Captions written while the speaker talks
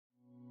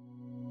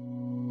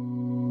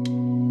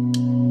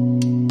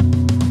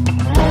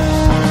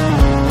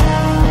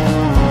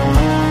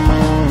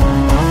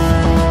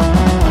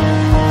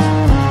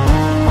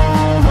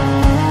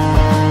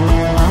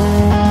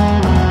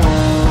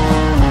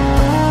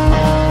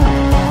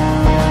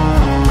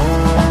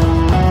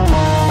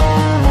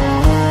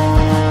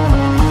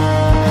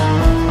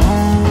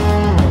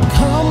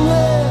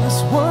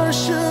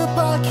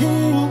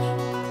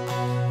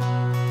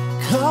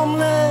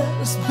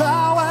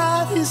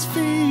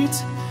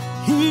great.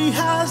 He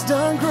has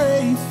done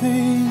great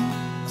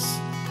things.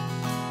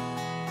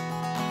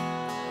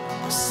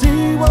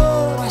 See what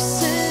our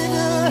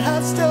Savior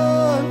has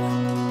done.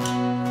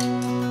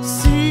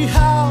 See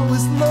how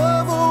His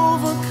love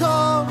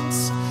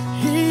overcomes.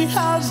 He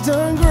has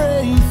done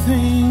great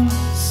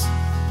things.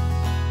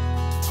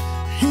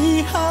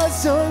 He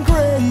has done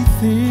great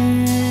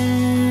things.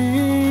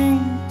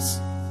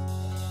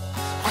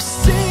 Our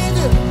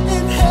Savior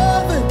in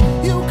heaven,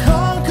 you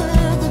conquer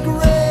the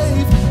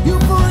grave. You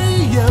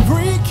free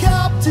every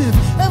captive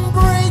and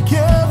break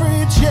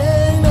every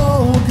chain.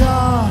 Oh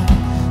God,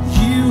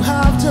 you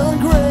have done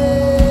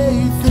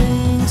great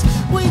things.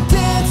 We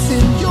dance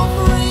in your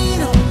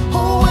freedom,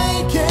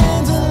 awake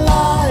and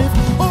alive.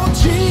 Oh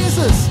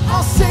Jesus,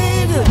 our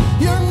Savior,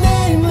 your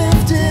name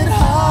lifted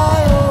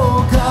high.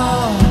 Oh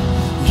God,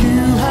 you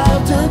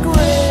have done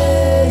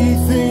great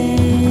things.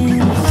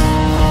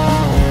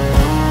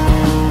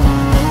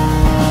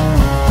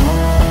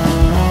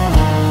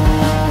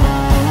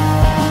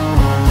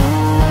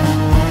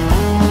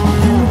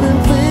 You've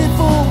been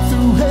faithful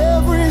through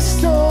every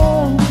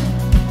storm.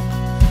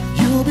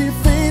 You'll be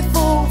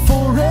faithful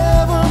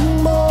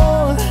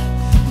forevermore.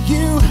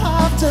 You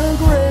have done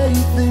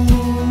great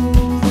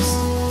things,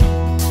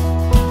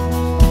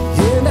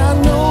 and I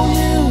know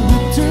you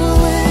will do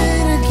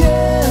it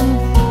again.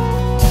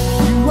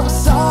 You are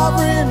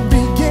sovereign,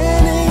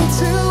 beginning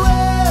to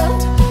end.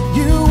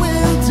 You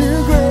will do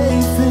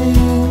great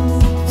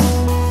things.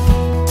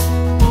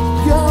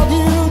 God,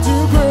 you do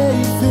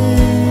great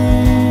things.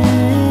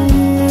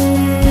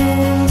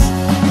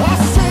 Our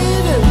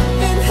Savior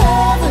in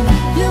heaven,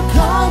 you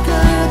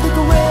conquer the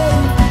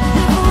grave.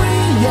 You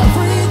free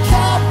every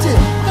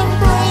captive and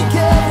break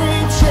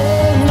every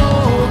chain.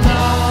 Oh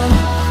God,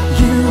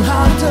 you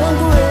have done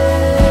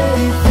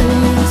great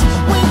things.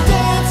 We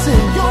dance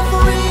in your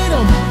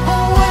freedom,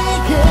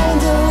 awake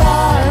and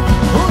alive.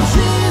 Oh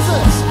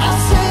Jesus, our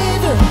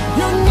Savior,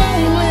 your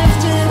name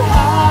lifted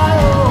high.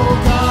 Oh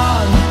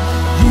God,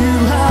 you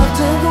have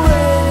done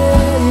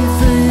great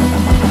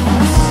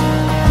things.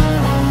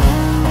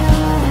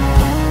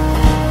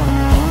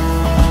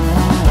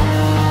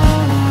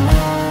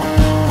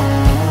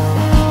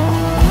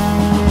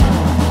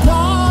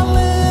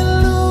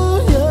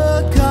 Hallelujah,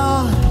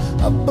 God,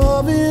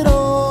 above it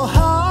all.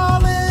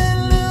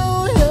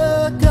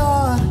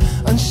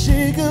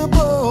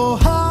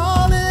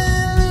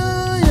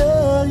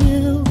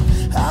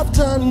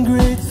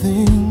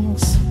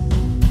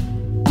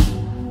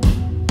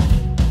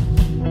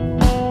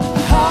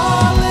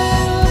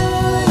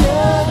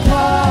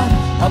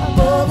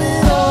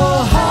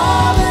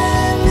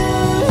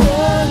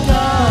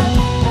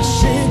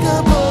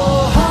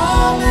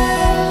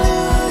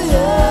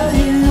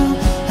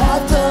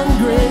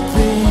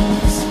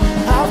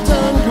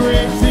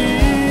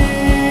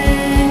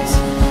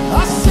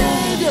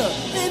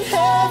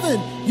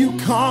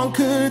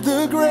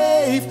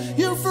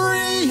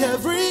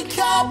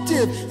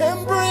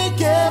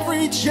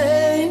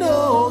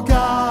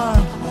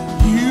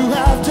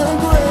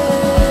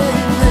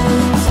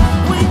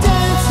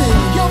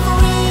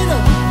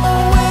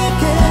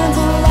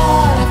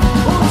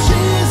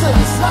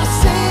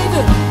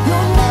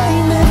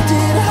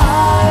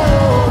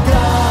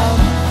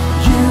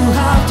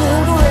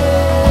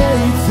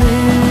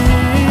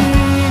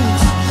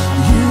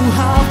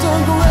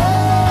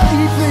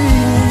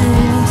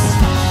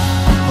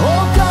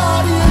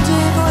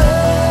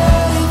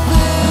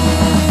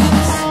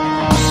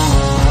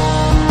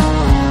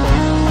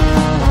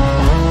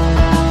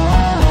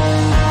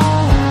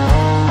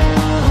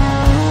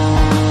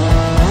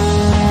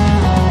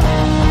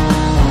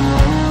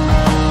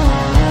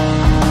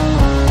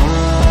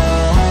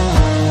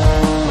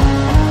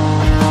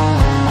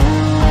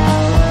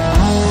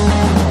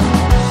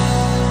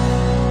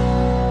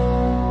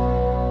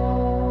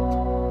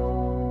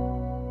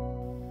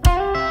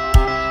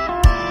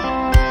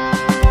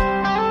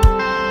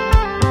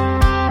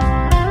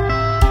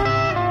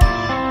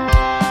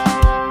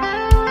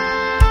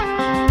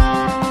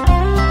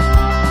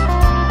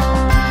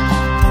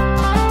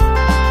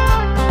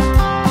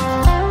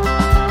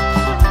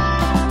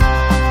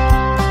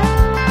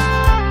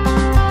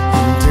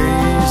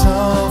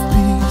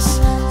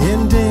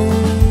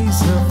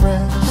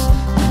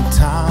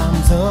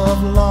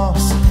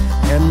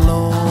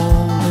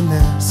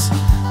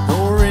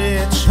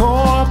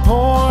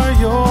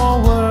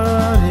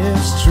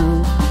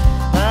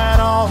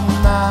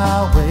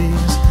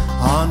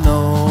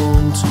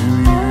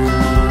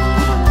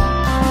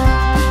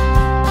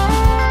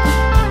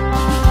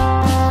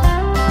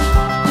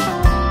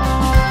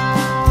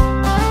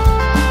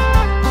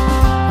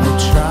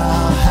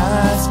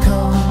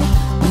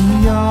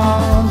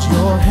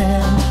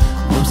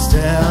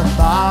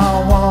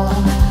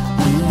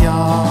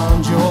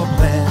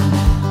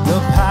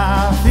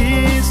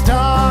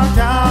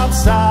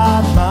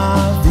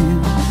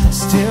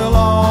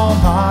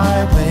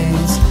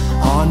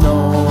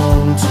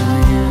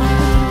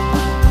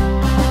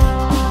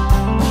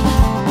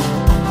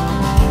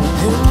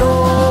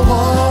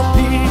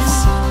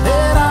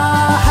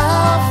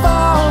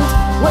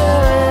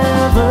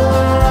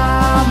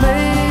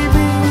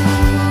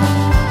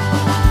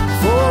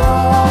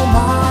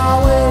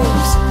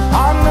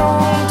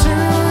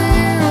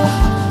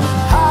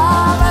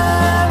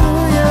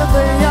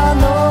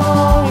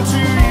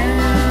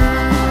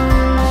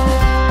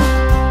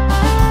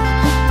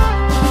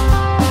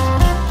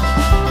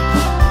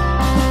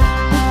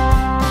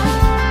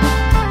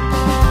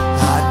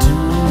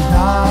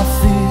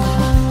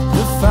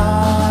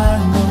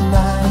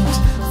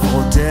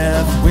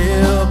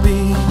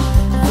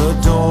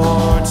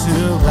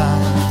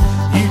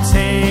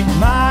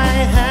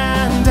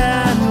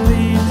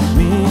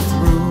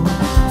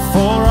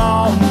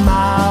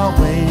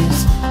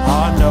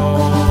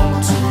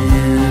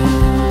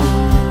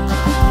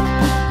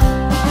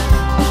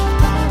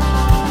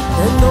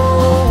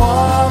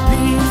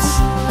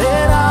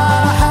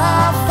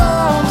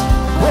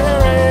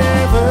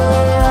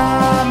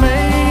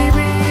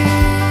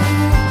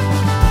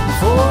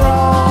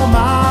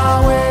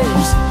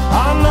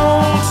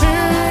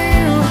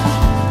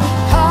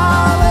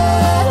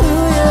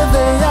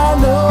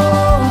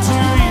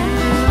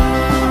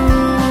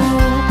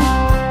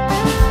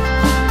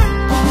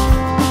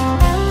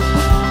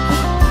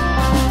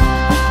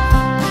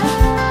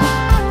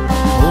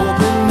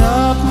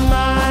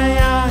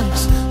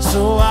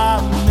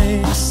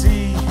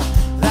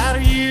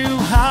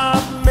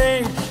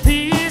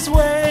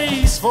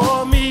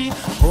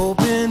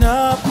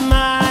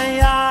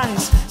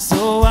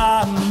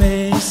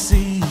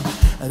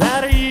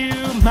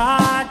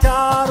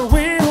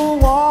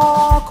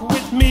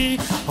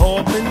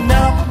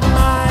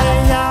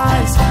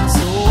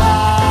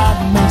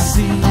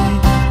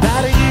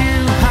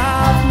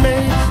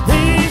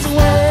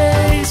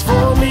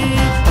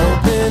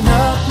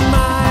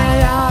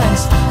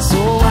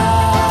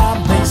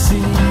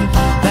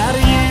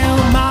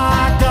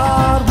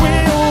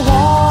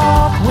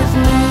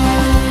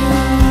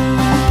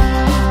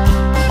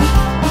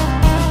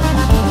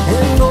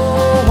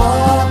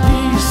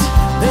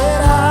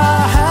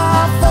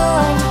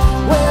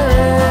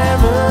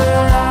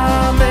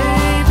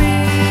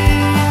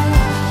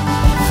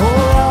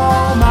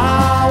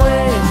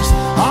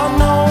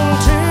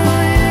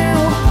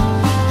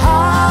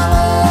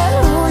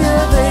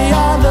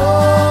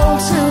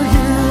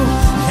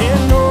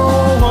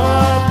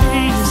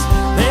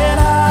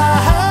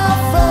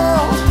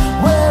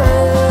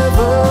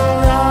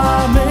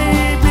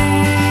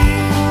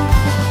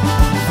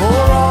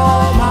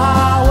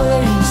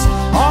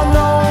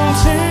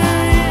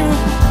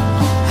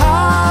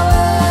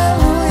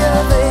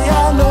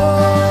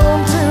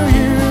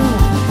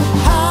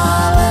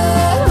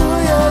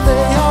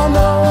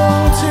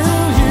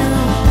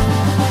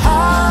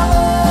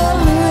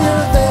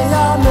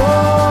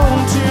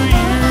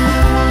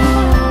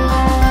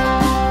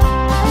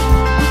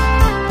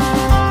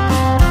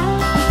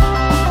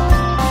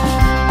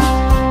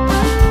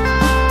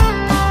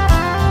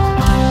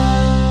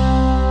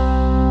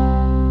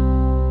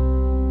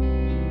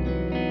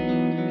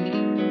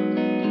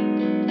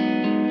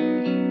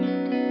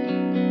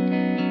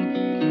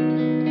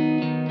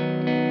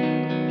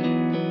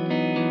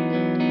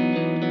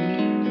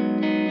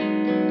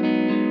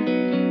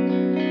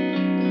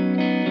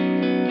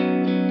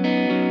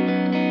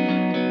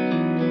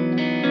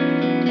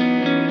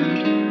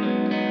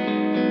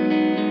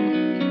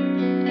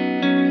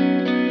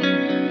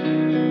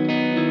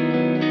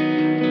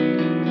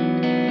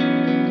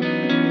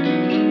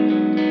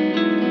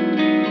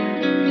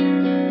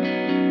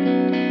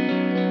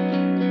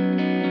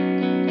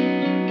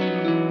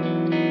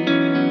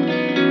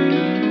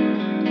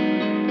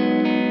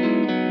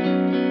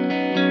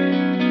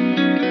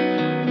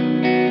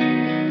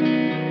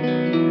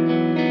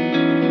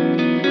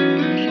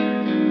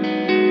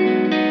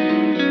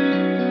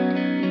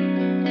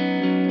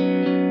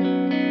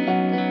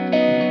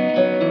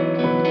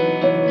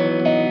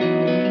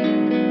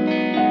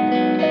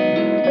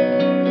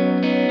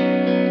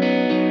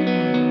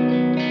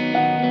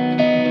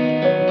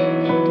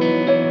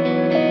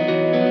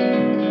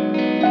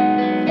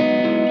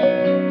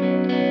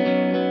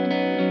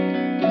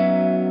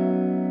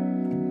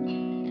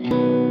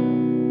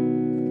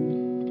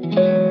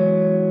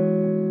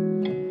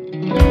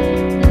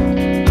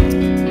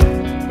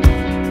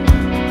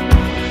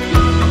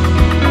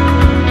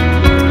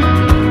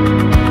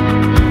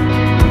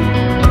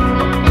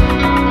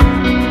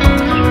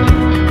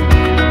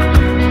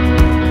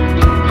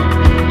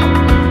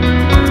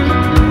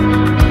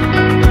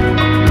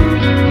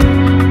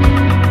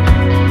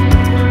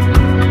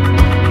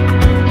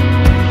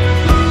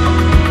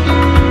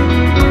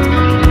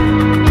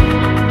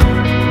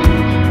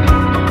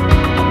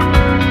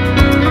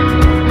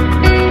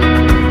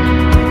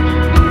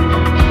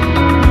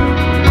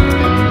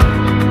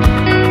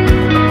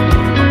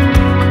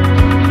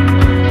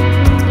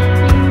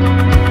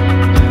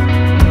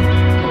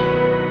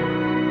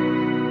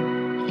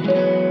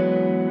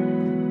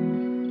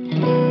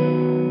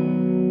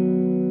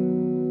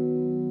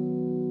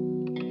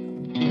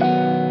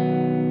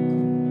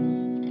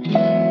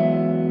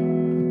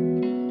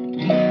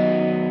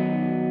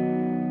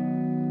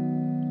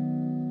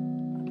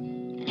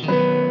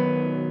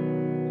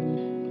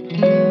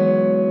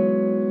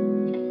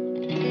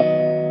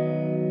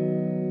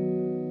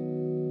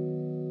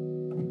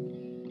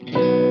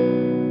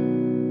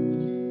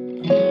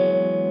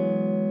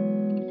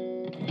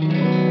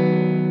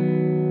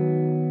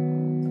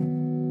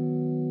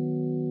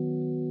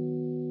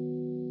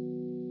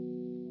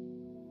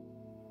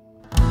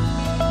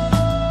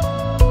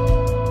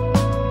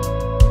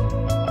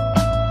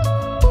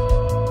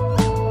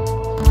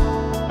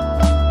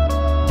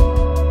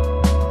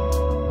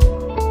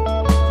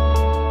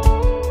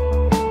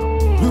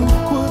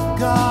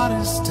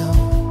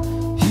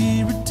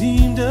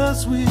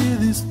 With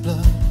his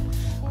blood,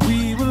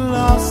 we were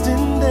lost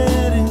and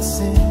dead in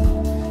sin.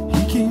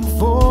 He came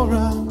for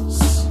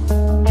us.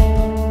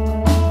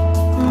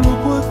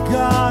 Look what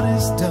God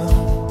has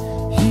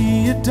done.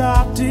 He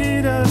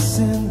adopted us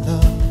in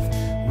love.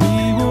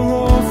 We were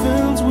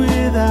orphans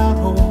without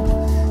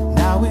hope,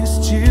 now his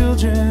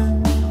children.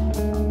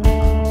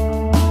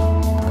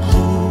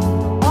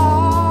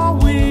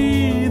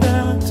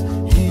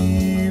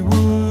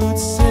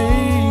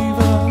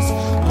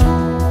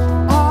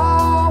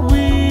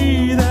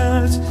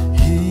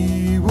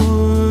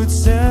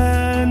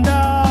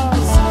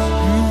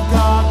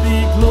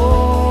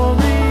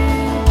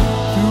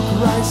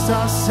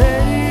 Our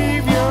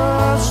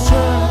Savior's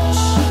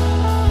church,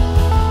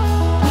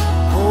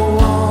 for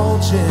all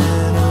generations,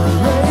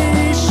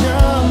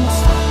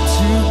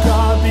 to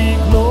God be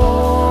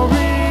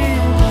glory,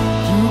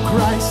 through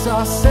Christ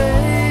our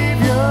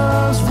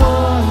Savior's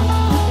work,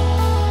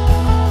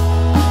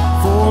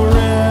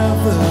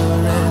 forever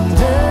and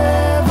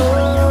ever.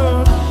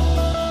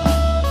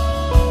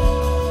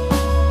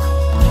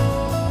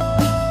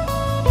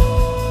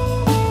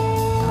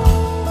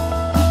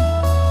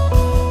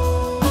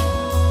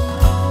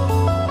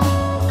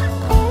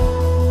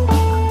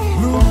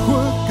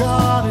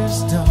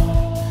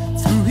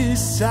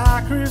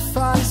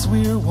 Sacrifice,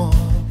 we're one,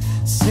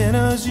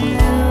 sinners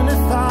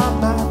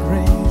unified by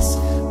grace,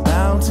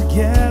 bound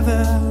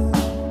together.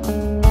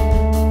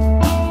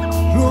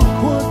 Look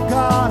what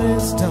God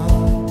has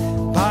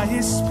done, by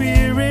his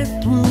Spirit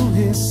through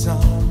his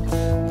Son,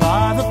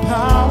 by the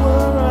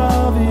power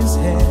of his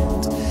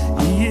hand,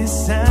 he is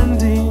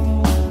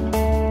sending.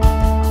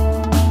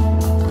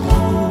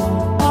 Who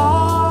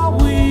are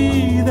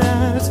we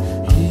that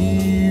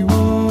he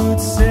would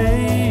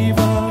save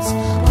us?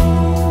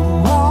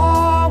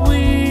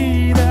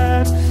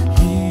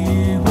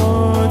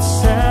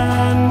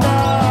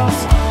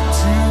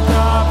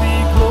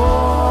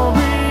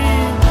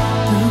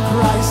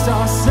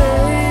 Our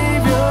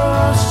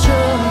Savior's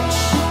church,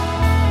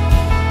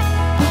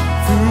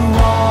 through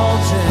all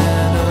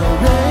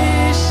generations,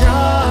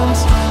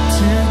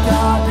 to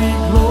God be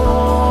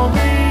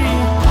glory,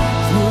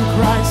 through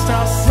Christ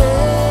our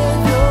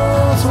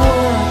Savior's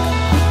work,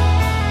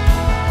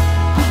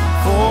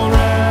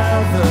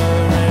 forever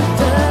and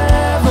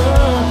ever.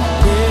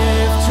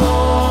 Lift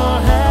your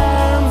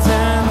hands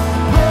and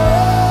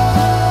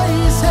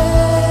praise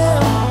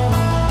him,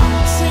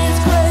 see his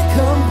great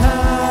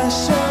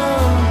compassion,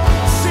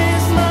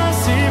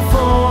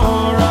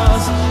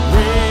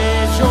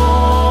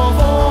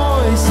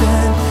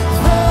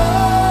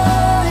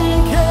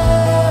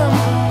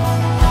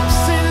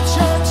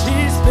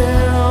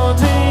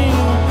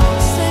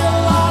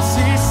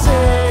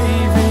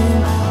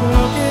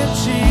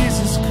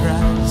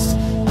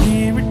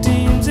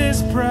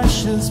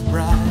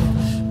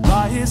 bride.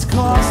 By his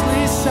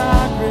costly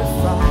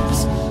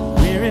sacrifice,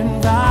 we're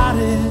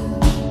invited.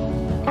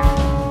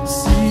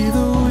 See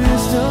the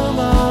wisdom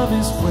of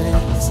his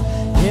ways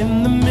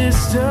in the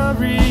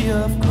mystery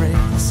of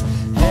grace.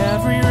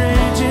 Every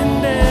age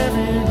and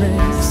every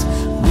race,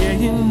 we're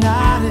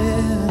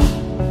united.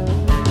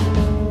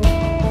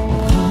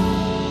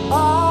 Who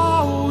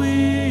are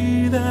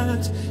we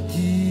that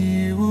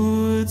he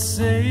would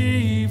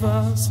save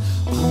us?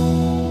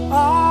 Who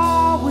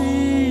are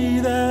we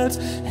that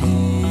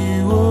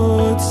he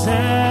would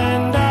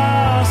send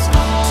us?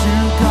 To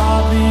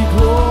God be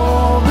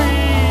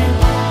glory,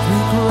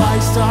 through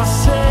Christ our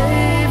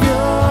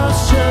Savior's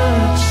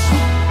church,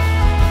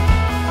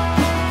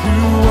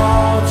 through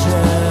all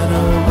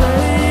generations,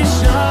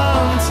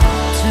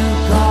 to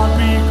God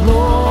be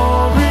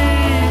glory,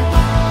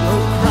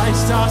 through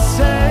Christ our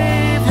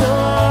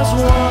Savior's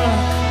work,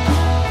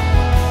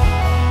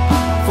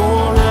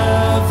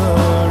 forever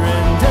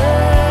and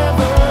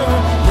ever.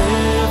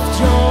 Lift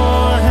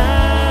your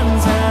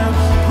hands and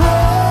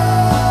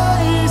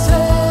praise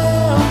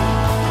him.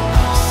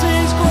 See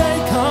his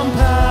great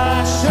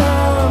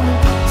compassion,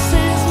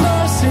 see his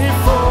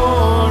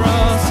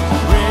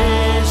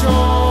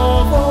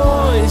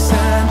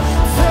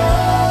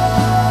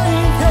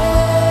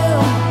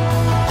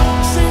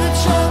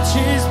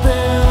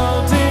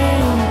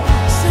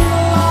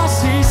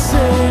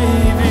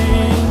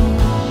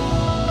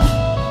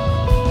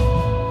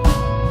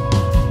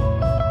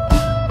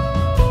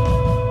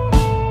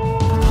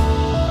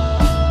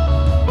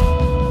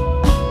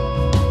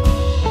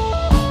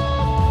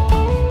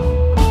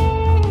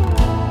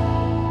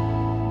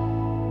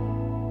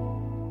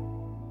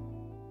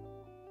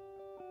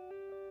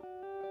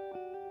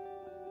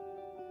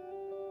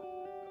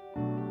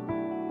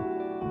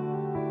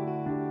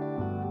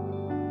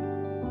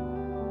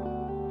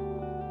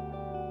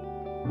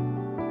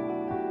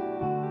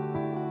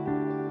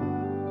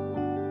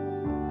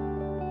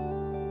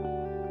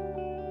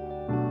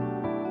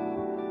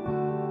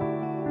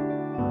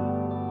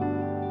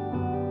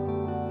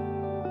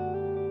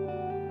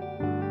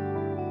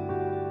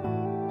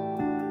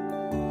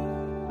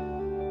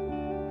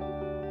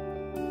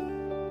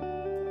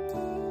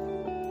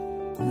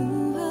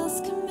Who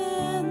else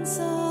commands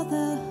all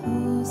the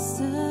hosts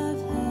of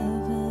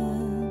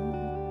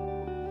heaven?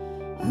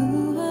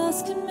 Who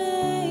else can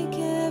make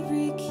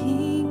every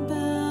king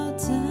bow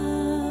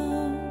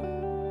down?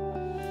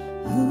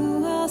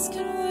 Who else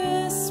can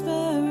whisper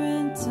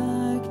and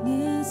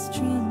darkness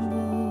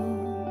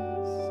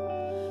trembles?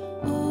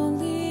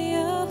 Only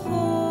a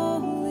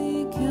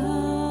holy God.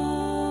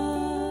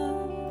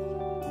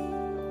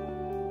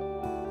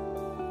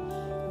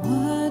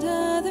 What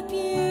other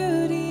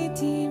beauty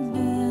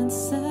demands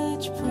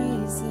such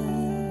praises?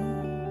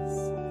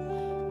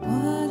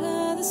 What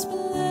other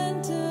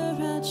splendor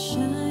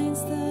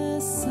outshines the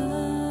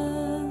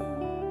sun?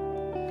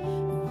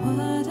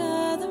 What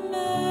other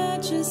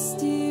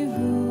majesty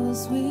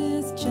rules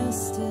with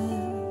justice?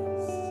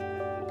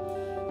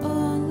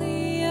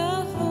 Only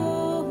a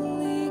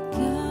holy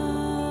God.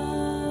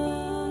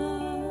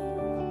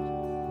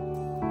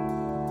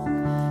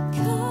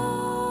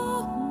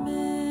 Come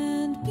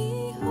and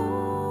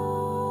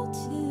behold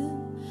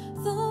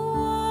Him, the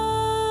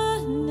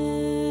one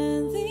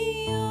and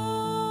the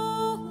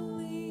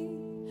only.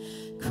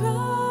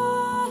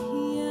 Cry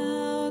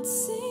out,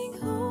 sing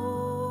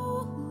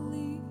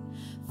holy,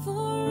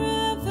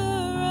 forever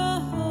a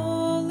holy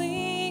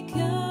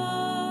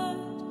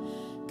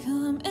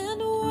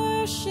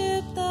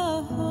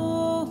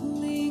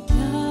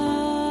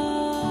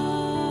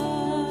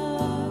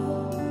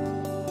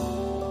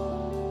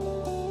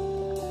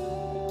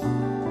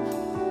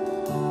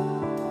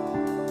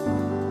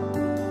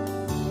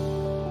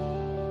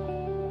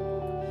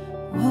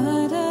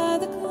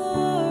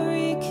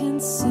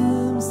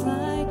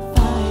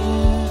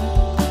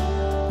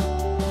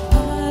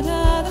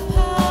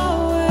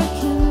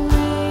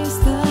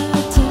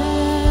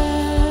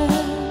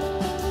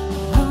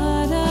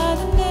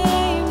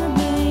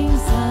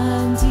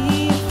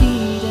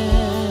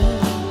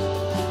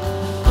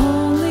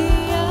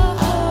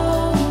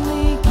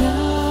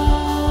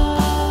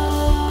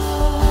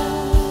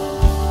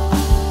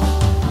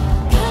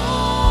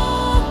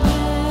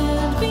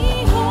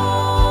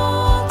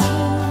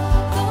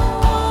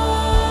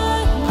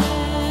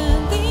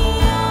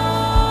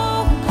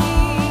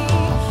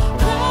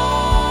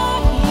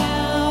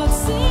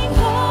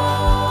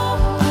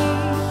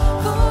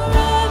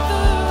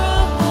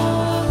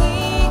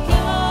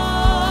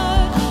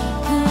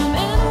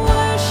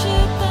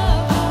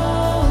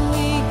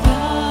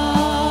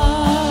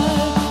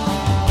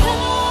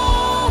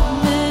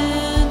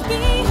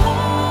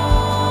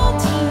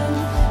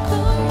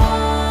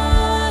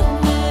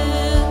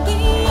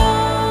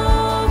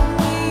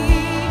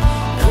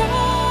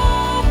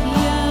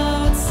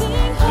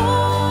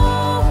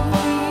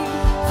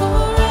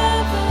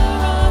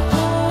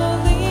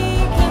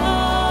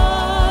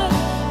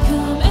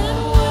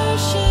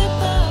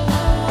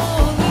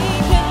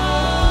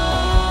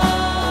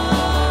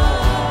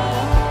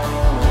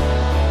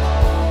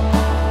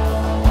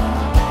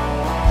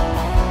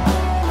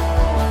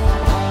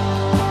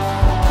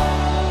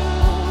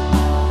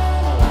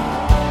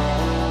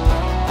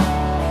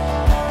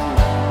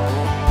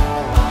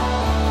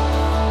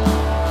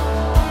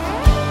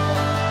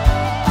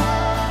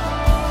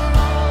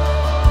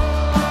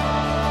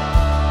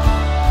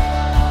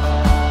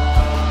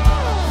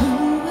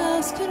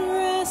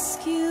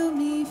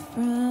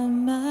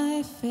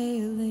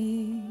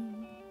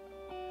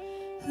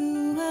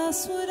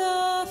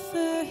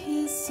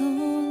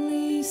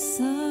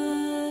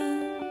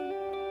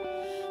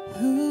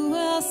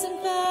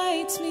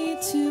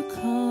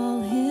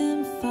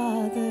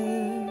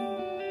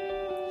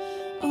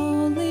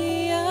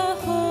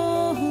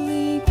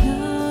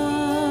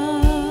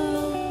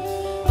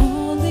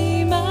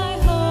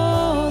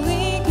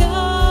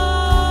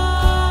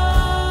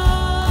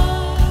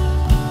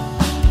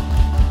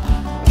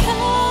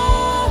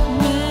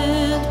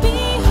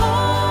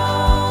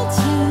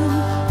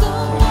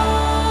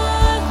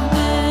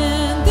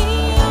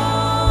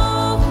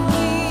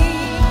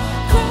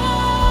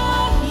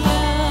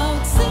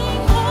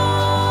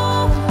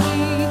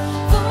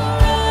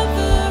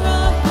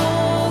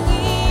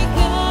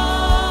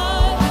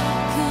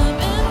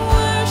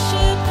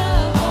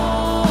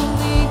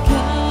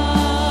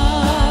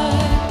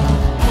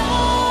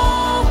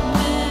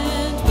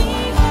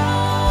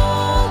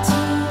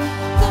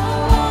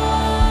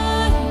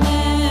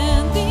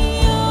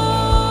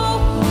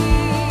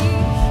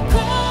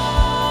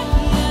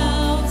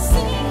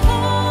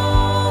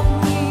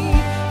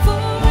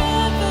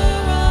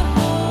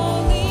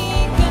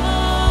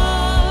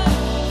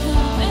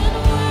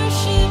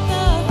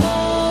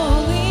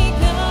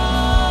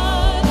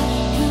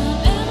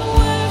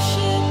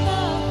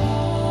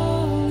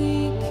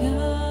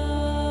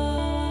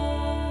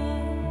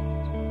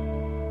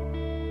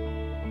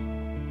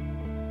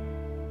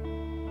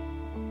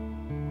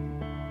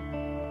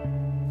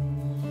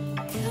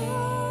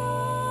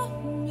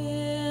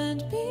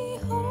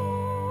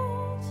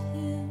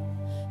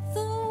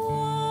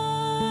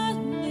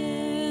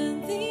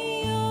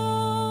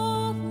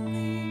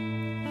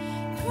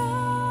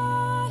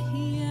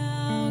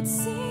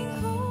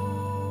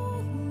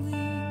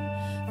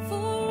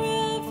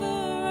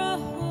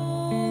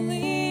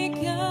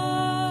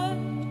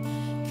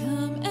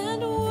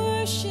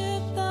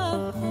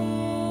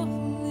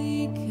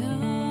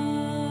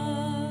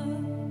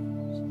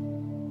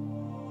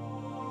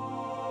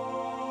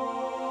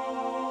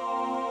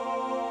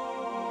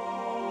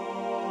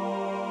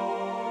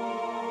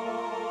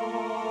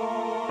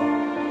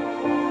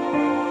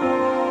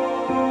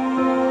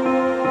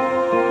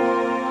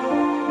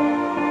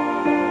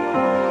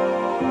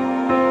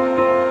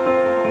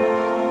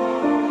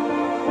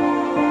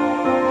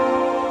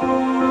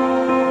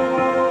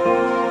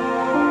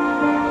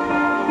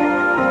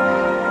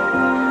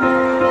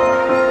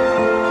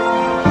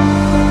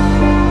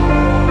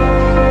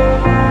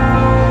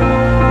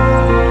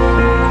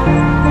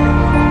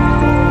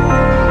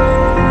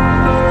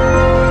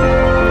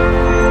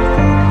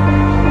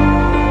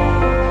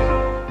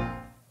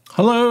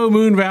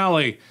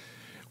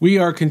We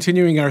are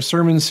continuing our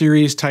sermon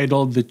series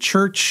titled The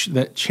Church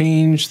That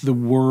Changed the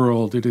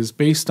World. It is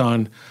based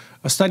on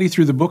a study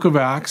through the book of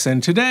Acts,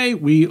 and today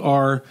we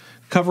are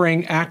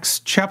covering Acts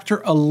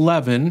chapter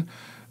 11,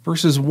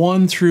 verses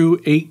 1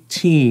 through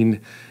 18.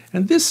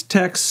 And this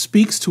text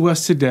speaks to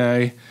us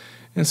today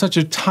in such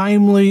a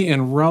timely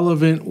and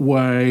relevant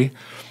way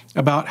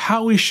about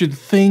how we should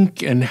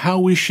think and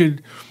how we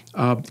should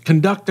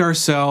conduct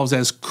ourselves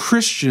as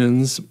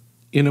Christians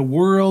in a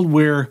world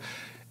where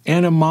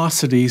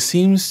animosity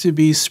seems to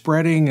be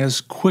spreading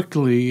as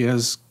quickly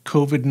as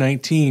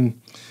COVID-19.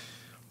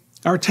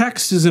 Our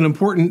text is an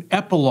important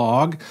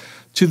epilogue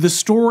to the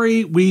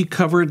story we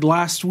covered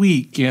last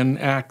week in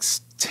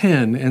Acts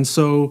 10, and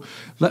so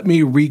let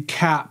me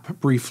recap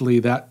briefly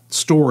that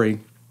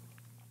story.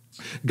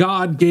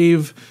 God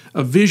gave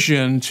a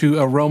vision to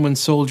a Roman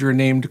soldier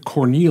named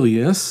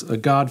Cornelius, a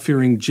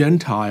God-fearing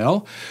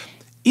Gentile.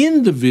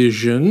 In the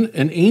vision,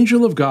 an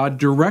angel of God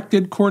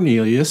directed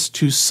Cornelius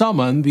to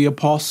summon the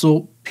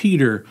apostle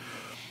Peter.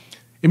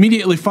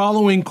 Immediately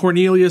following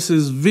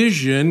Cornelius's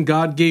vision,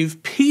 God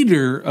gave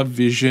Peter a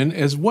vision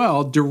as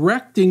well,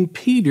 directing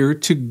Peter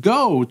to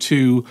go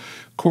to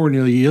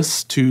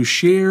Cornelius to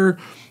share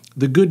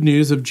the good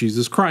news of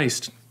Jesus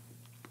Christ.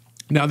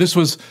 Now, this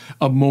was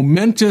a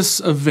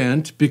momentous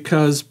event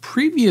because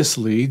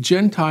previously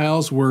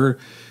Gentiles were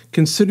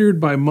considered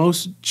by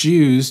most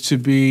Jews to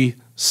be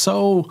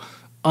so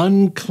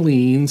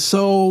unclean,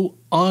 so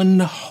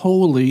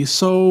unholy,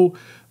 so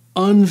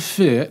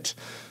unfit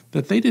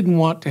that they didn't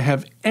want to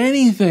have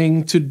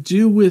anything to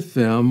do with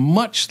them,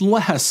 much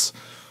less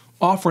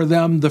offer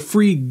them the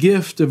free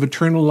gift of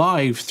eternal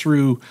life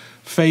through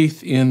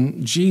faith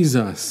in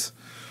Jesus.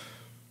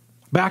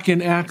 Back in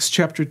Acts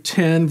chapter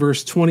 10,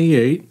 verse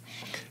 28,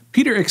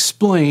 Peter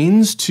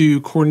explains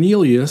to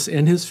Cornelius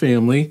and his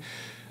family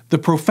the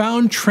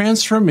profound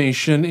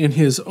transformation in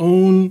his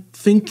own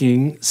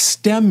thinking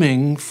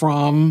stemming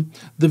from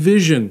the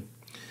vision.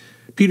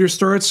 Peter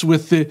starts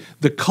with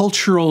the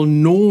cultural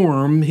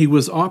norm he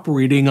was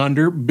operating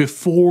under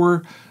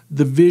before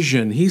the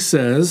vision. He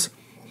says,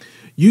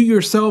 "You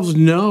yourselves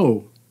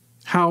know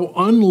how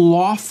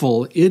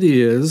unlawful it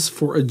is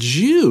for a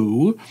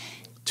Jew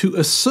to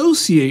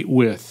associate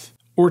with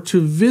or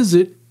to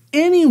visit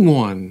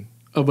anyone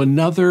of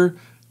another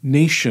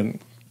nation."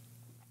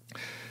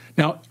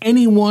 Now,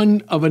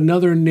 anyone of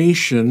another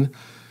nation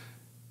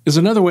is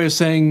another way of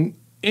saying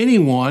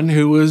anyone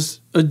who is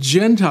a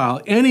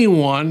Gentile,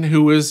 anyone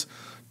who is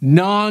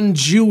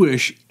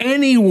non-Jewish,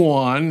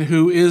 anyone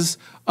who is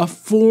a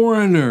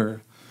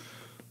foreigner.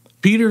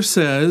 Peter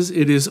says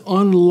it is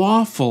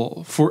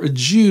unlawful for a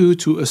Jew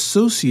to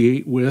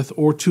associate with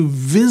or to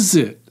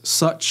visit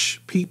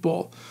such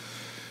people,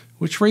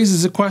 which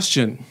raises a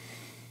question.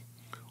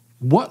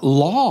 What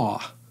law?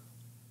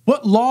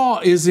 What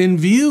law is in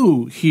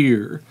view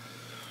here?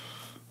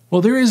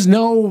 Well, there is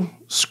no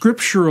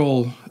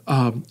scriptural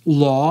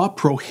law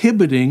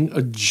prohibiting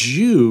a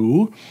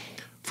Jew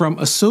from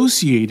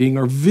associating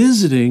or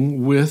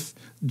visiting with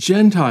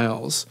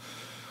Gentiles.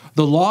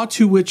 The law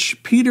to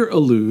which Peter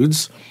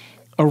alludes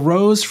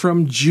arose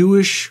from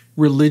Jewish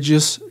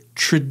religious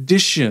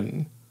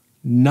tradition,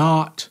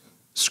 not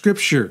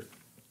Scripture.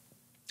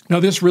 Now,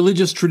 this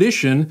religious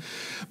tradition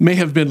may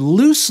have been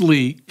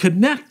loosely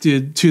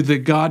connected to the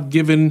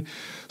God-given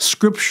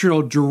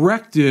scriptural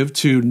directive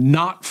to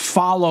not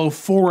follow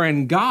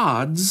foreign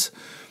gods,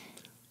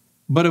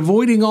 but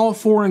avoiding all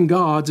foreign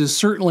gods is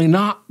certainly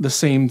not the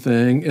same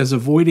thing as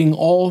avoiding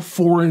all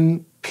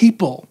foreign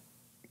people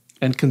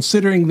and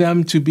considering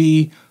them to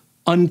be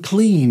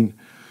unclean.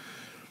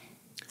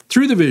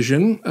 Through the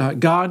vision,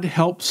 God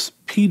helps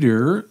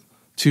Peter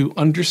to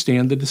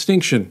understand the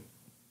distinction.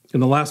 In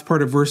the last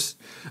part of verse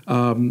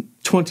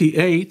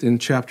 28 in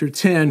chapter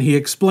 10, he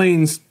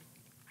explains,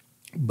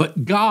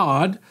 "But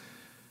God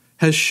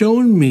has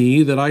shown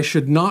me that I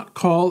should not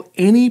call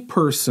any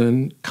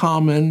person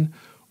common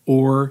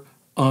or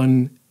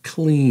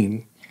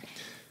unclean."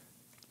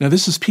 Now,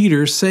 this is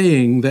Peter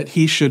saying that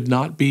he should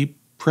not be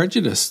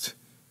prejudiced.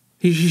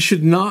 He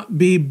should not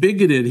be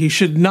bigoted. He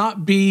should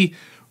not be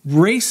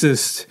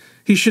racist.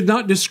 He should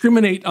not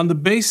discriminate on the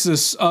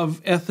basis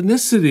of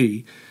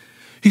ethnicity.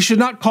 He should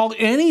not call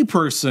any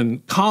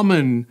person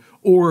common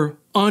or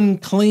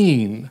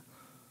unclean.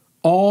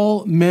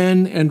 All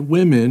men and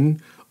women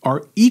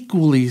are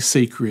equally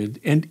sacred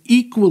and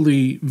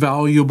equally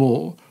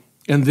valuable,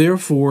 and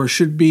therefore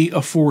should be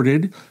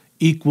afforded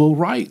equal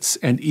rights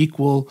and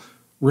equal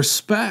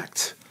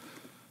respect.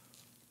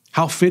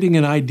 How fitting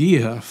an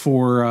idea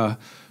for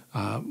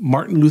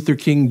Martin Luther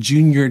King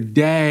Jr.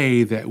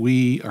 Day that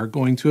we are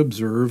going to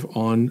observe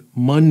on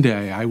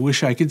Monday. I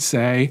wish I could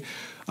say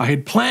I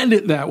had planned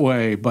it that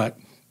way, but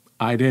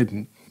I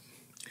didn't.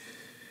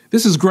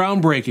 This is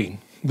groundbreaking.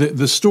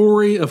 The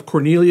story of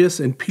Cornelius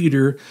and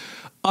Peter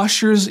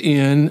ushers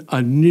in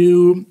a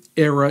new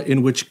era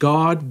in which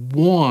God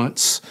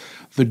wants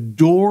the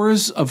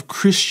doors of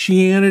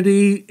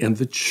Christianity and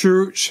the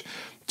church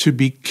to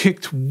be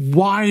kicked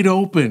wide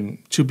open,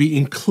 to be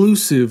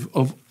inclusive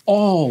of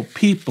all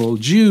people,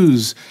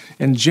 Jews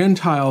and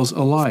Gentiles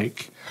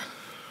alike.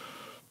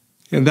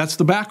 And that's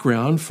the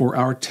background for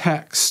our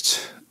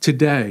text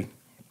today,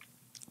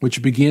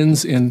 which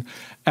begins in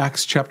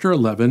Acts chapter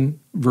 11,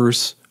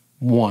 verse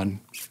 1.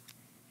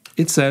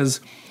 It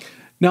says,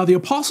 "Now the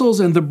apostles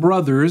and the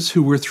brothers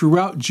who were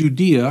throughout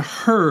Judea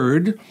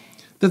heard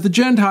that the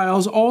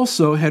Gentiles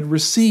also had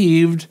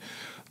received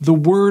the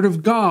word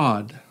of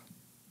God."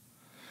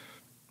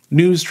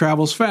 News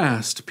travels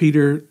fast.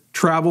 Peter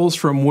travels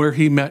from where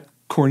he met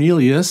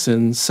Cornelius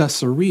in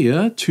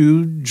Caesarea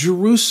to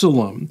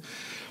Jerusalem.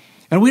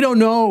 And we don't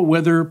know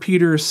whether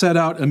Peter set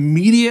out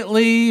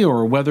immediately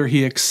or whether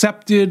he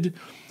accepted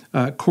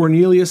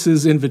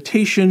Cornelius's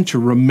invitation to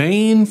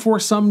remain for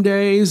some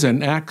days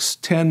in Acts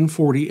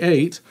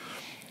 10:48.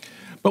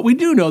 But we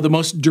do know the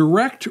most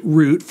direct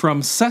route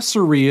from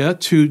Caesarea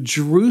to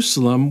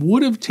Jerusalem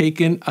would have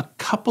taken a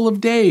couple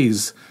of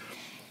days.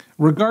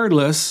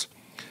 Regardless,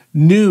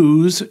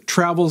 news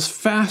travels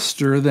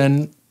faster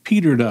than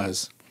Peter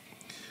does.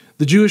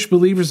 The Jewish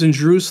believers in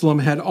Jerusalem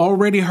had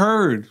already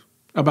heard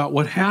about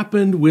what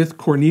happened with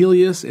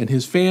Cornelius and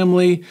his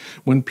family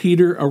when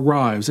Peter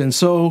arrives. And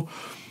so,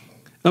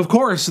 of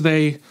course,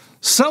 they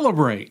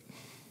celebrate,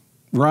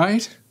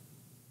 right?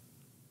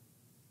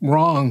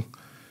 Wrong.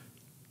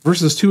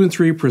 Verses 2 and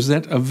 3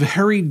 present a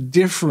very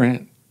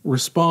different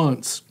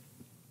response.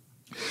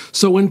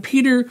 So when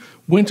Peter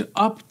went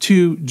up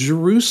to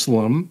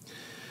Jerusalem,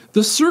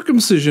 the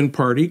circumcision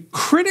party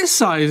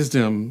criticized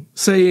him,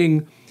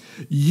 saying,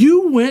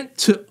 "You went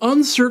to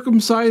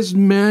uncircumcised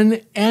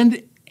men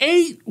and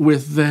ate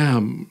with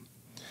them."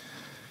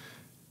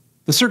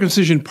 The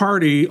circumcision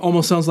party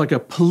almost sounds like a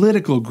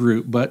political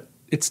group, but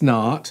it's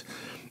not.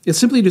 It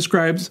simply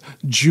describes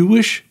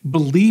Jewish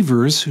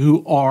believers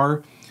who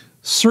are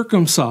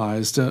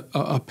circumcised.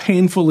 A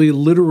painfully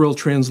literal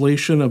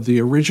translation of the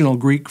original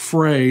Greek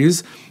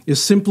phrase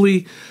is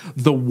simply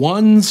the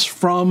ones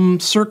from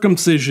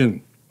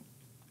circumcision.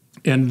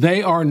 And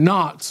they are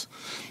not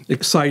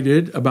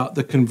excited about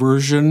the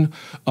conversion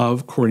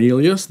of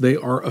Cornelius. They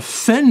are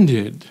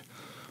offended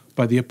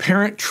by the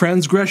apparent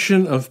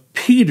transgression of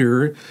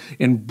Peter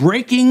in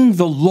breaking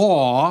the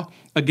law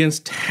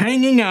against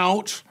hanging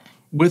out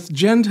with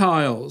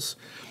Gentiles.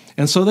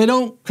 And so they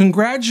don't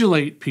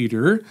congratulate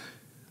Peter,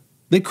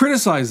 they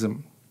criticize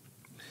him.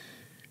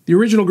 The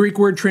original Greek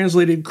word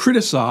translated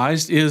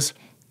criticized is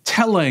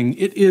telling.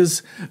 It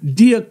is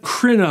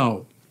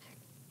diakrino.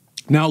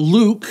 Now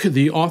Luke,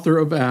 the author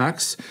of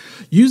Acts,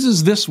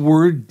 uses this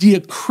word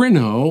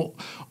diakrino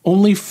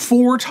only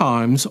 4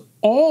 times,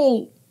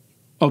 all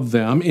of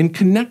them in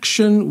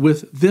connection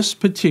with this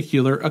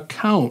particular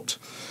account.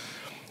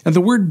 And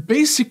the word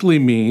basically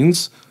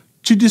means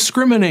to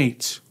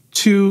discriminate,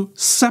 to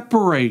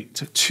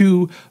separate,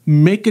 to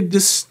make a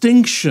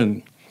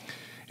distinction.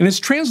 And it's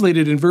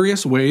translated in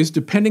various ways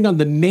depending on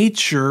the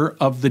nature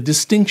of the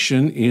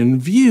distinction in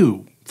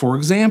view. For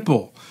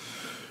example,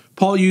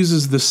 Paul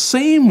uses the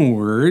same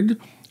word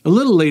a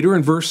little later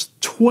in verse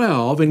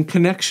 12 in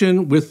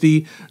connection with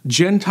the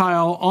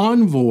Gentile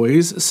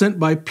envoys sent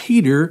by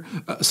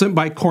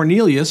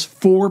Cornelius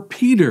for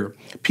Peter.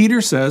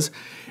 Peter says,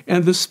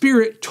 "And the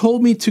Spirit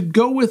told me to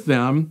go with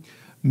them,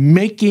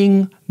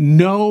 making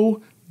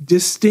no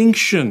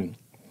distinction."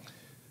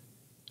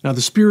 Now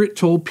the Spirit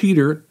told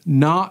Peter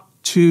not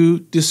to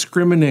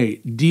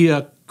discriminate,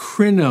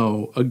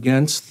 diakrino,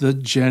 against the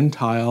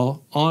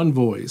Gentile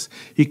envoys.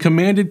 He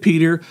commanded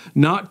Peter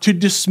not to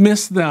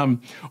dismiss them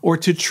or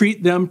to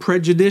treat them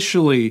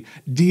prejudicially,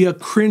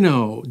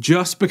 diakrino,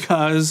 just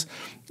because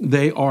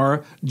they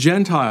are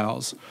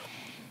Gentiles.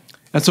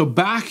 And so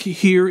back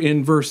here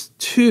in verse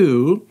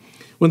 2,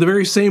 when the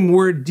very same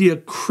word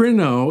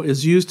diakrino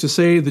is used to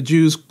say the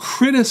Jews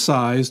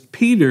criticized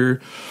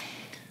Peter,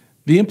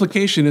 the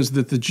implication is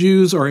that the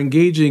Jews are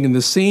engaging in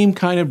the same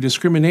kind of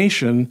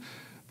discrimination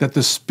that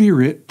the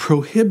Spirit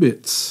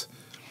prohibits.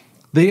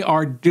 They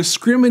are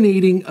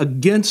discriminating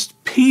against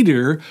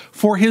Peter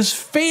for his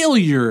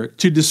failure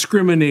to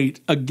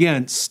discriminate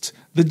against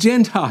the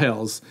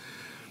Gentiles.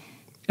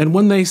 And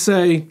when they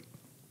say,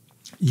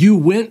 "You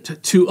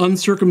went to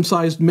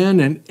uncircumcised men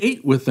and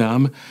ate with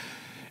them,"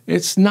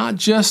 it's not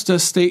just a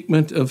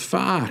statement of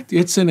fact.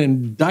 It's an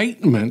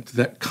indictment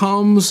that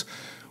comes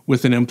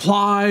with an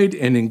implied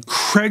and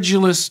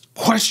incredulous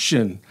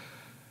question.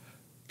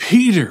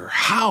 Peter,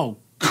 how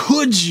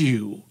could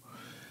you?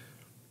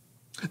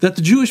 That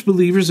the Jewish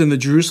believers in the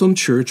Jerusalem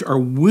church are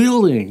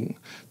willing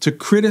to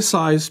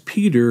criticize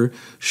Peter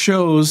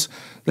shows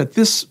that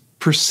this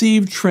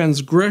perceived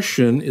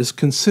transgression is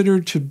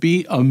considered to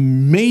be a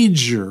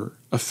major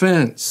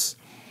offense.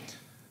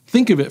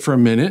 Think of it for a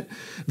minute.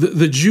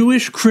 The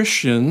Jewish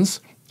Christians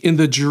in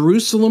the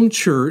Jerusalem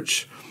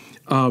church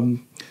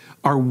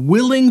are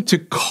willing to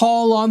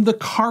call on the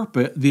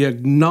carpet the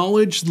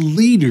acknowledged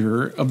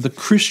leader of the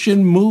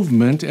Christian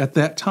movement at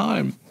that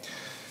time.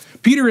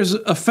 Peter is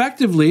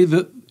effectively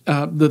the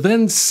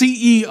then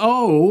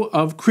CEO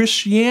of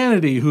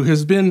Christianity, who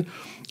has been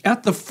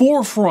at the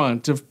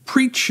forefront of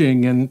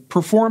preaching and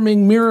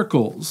performing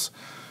miracles.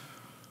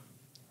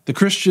 The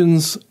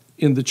Christians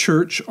in the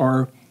church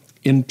are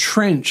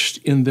entrenched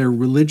in their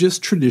religious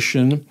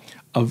tradition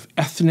of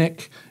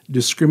ethnic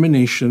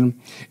discrimination,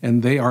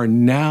 and they are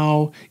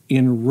now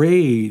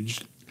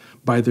enraged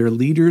by their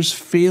leaders'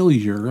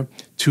 failure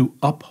to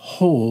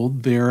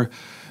uphold their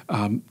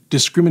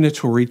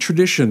discriminatory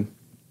tradition.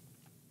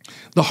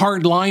 The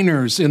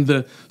hardliners in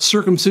the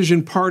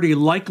circumcision party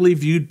likely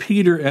viewed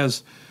Peter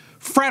as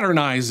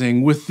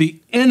fraternizing with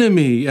the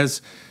enemy,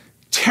 as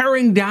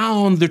tearing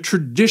down the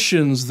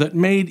traditions that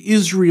made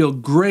Israel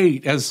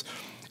great, as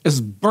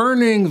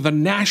burning the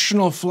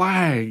national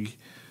flag.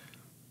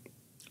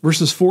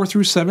 Verses 4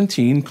 through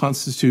 17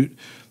 constitute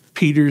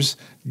Peter's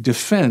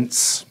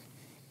defense.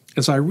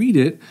 As I read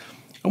it,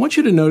 I want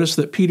you to notice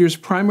that Peter's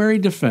primary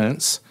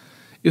defense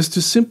is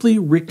to simply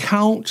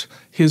recount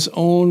his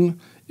own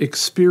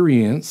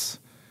experience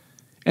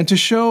and to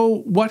show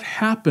what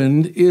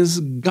happened is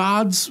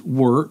God's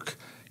work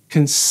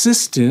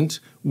consistent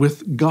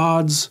with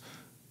God's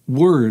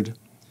word.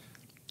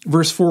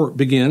 Verse 4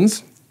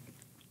 begins,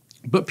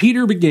 "But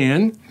Peter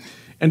began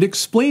and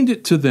explained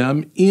it to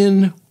them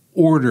in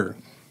order.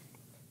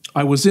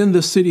 I was in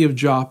the city of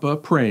Joppa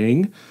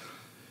praying,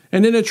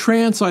 and in a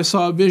trance I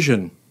saw a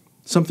vision,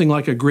 something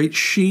like a great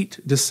sheet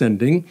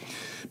descending,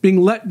 being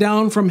let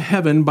down from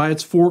heaven by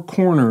its four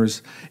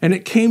corners, and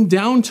it came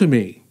down to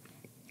me.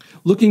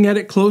 Looking at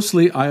it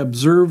closely, I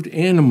observed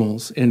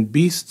animals and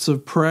beasts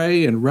of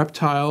prey and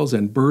reptiles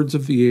and birds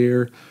of the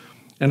air,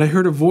 and I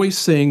heard a voice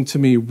saying to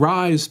me,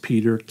 'Rise,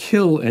 Peter,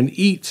 kill and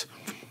eat.'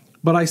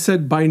 But I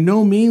said, 'By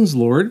no means,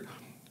 Lord,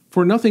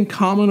 for nothing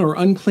common or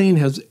unclean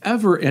has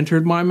ever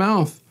entered my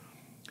mouth.'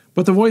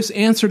 But the voice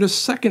answered a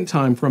second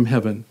time from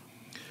heaven,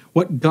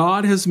 'What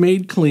God has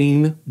made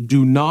clean,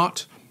 do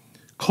not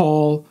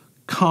call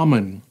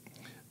common.'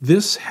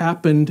 This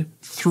happened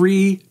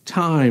 3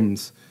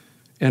 times,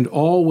 and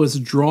all was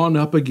drawn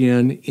up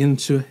again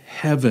into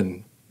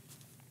heaven."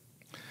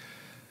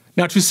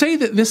 Now, to say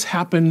that this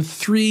happened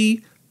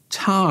 3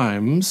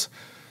 times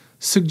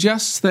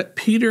suggests that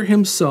Peter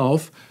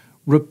himself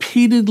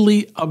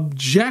repeatedly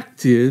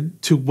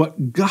objected to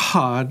what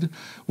God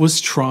was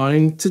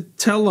trying to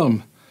tell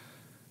him.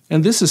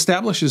 And this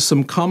establishes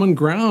some common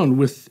ground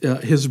with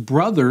his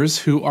brothers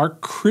who are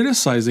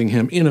criticizing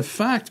him. In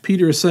effect,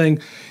 Peter is saying,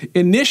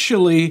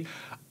 initially,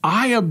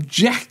 I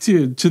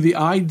objected to the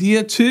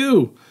idea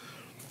too.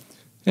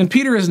 And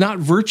Peter is not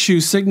virtue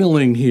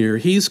signaling here.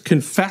 He's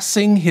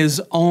confessing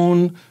his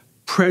own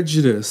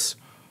prejudice.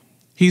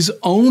 He's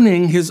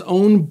owning his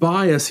own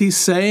bias. He's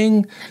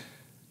saying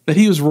that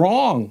he was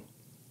wrong,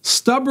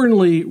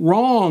 stubbornly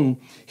wrong.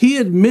 He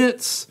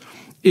admits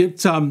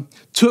it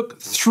took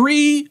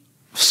 3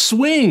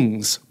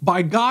 swings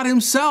by God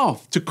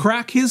himself to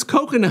crack his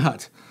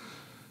coconut.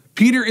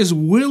 Peter is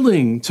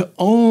willing to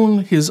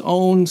own his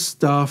own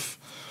stuff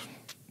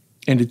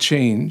and to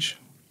change.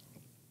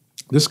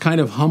 This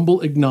kind of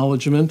humble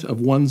acknowledgement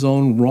of one's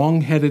own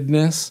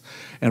wrongheadedness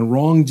and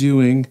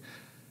wrongdoing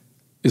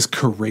is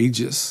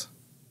courageous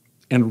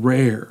and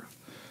rare.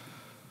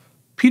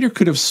 Peter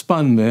could have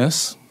spun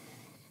this.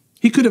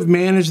 He could have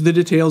managed the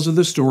details of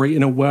the story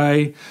in a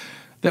way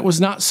that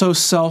was not so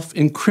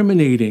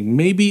self-incriminating.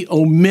 Maybe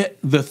omit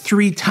the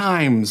 3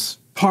 times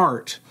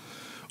part,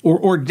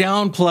 or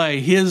downplay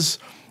his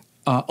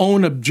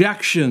own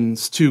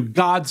objections to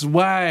God's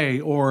way,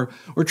 or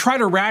try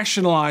to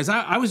rationalize,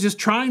 I was just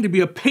trying to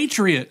be a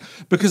patriot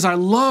because I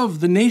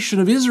love the nation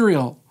of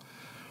Israel.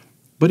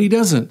 But he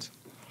doesn't.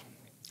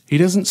 He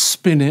doesn't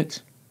spin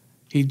it.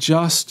 He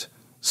just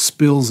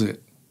spills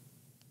it.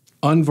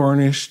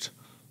 Unvarnished,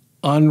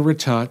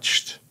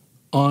 unretouched,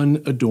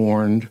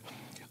 unadorned.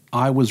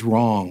 I was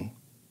wrong.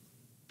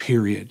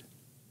 Period.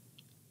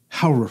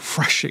 How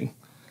refreshing.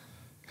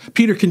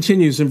 Peter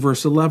continues in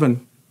verse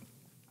 11.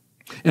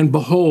 "And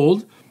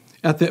behold,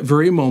 at that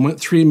very moment,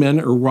 3 men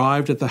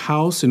arrived at the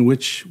house in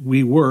which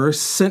we were,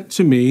 sent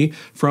to me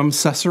from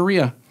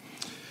Caesarea.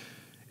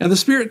 And the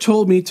Spirit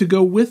told me to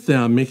go with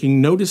them,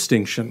 making no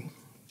distinction.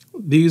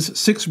 These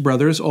 6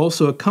 brothers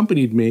also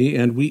accompanied me,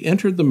 and we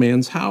entered the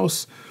man's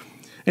house.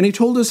 And he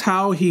told us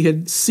how he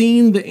had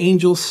seen the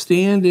angel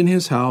stand in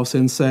his house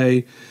and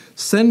say,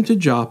 'Send to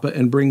Joppa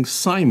and bring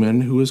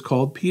Simon, who is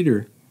called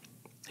Peter.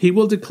 He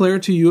will declare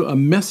to you a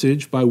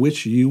message by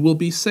which you will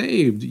be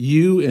saved,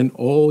 you and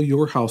all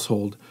your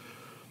household.'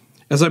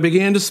 As I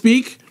began to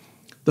speak,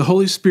 the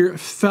Holy Spirit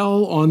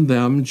fell on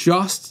them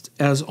just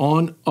as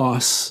on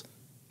us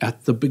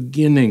at the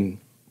beginning."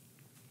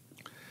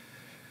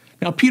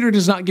 Now, Peter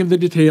does not give the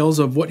details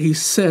of what he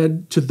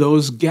said to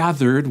those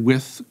gathered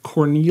with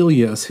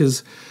Cornelius.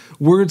 His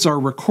words are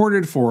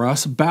recorded for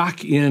us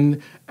back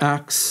in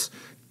Acts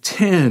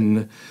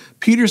 10.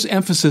 Peter's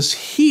emphasis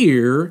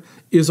here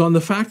is on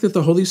the fact that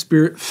the Holy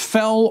Spirit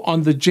fell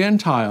on the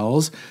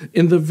Gentiles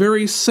in the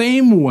very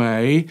same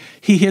way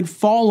he had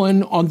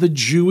fallen on the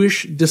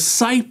Jewish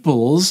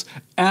disciples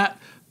at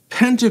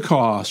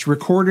Pentecost,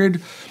 recorded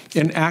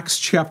in Acts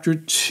chapter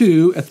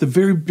 2 at the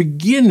very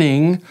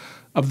beginning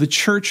of the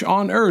church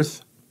on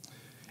earth.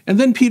 And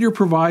then Peter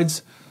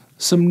provides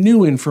some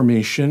new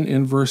information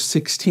in verse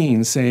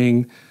 16,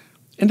 saying,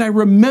 "And I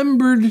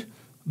remembered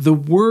the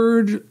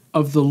word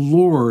of the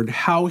Lord,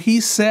 how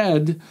he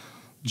said,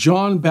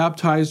 John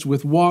baptized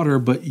with water,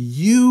 but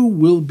you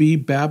will be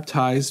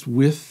baptized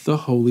with the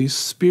Holy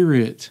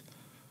Spirit."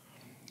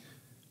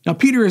 Now,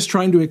 Peter is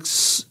trying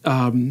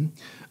to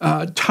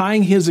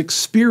tying his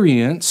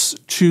experience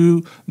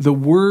to the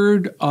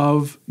Word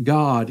of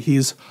God.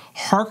 He's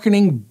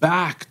hearkening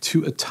back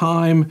to a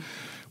time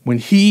when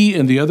he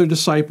and the other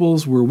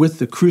disciples were with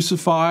the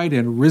crucified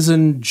and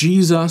risen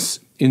Jesus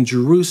in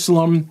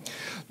Jerusalem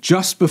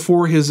just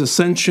before his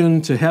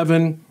ascension to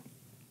heaven.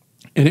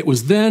 And it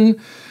was then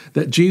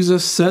that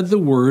Jesus said the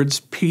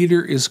words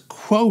Peter is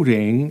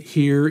quoting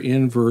here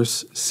in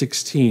verse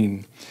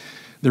 16.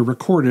 They're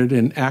recorded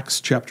in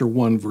Acts chapter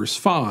 1, verse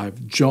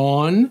 5.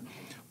 "John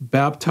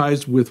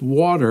baptized with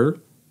water,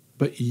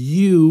 but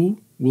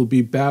you will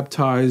be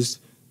baptized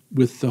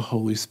with the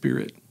Holy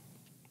Spirit."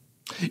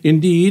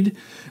 Indeed,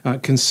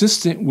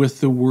 consistent with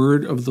the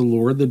word of the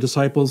Lord, the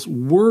disciples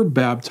were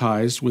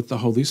baptized with the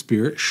Holy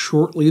Spirit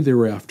shortly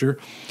thereafter.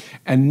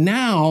 And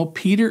now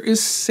Peter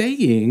is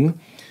saying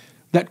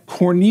that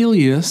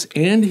Cornelius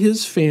and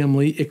his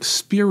family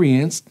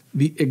experienced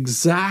the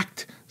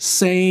exact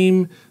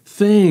same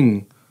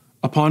thing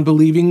upon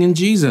believing in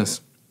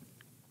Jesus.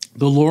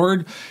 The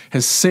Lord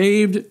has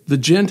saved the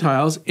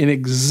Gentiles in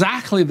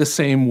exactly the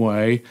same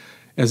way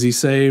as he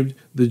saved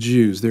the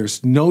Jews.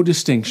 There's no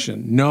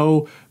distinction,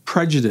 no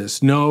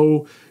prejudice,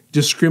 no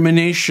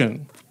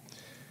discrimination.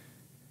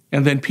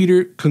 And then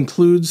Peter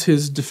concludes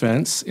his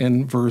defense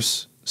in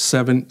verse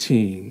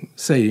 17,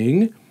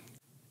 saying,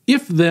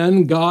 "If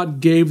then God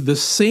gave the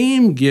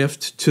same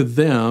gift to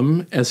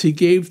them as he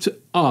gave to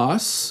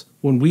us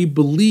when we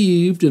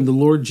believed in the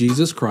Lord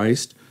Jesus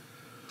Christ,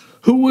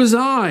 who was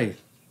I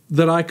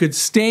that I could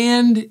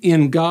stand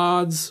in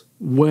God's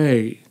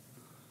way?"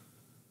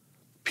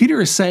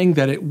 Peter is saying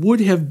that it would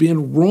have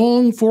been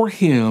wrong for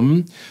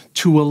him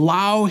to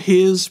allow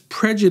his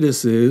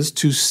prejudices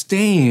to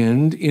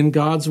stand in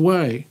God's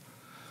way.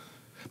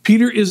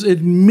 Peter is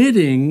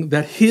admitting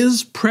that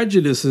his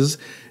prejudices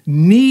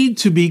need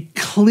to be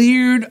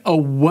cleared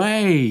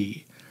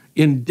away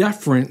in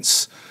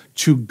deference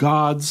to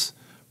God's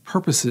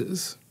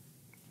purposes.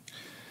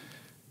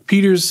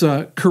 Peter's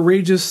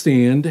courageous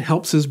stand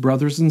helps his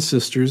brothers and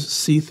sisters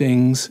see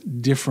things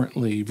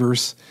differently.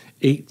 Verse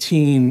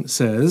 18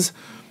 says,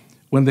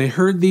 "When they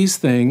heard these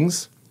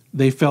things,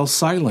 they fell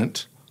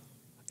silent,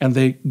 and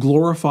they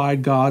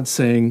glorified God,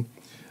 saying,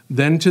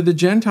 'Then to the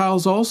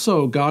Gentiles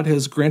also God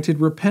has granted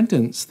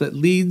repentance that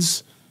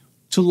leads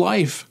to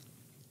life.'"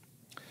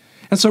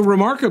 And so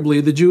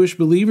remarkably, the Jewish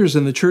believers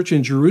in the church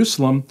in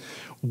Jerusalem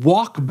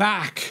walk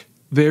back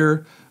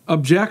their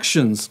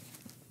objections.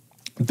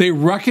 They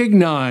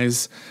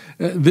recognize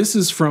this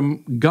is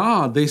from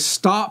God. They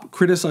stop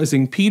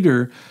criticizing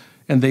Peter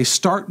and they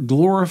start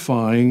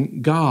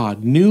glorifying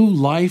God. New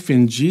life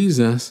in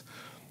Jesus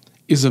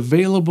is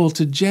available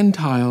to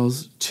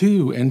Gentiles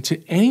too, and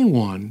to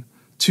anyone,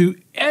 to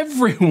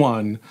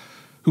everyone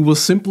who will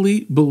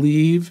simply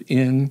believe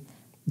in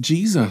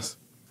Jesus.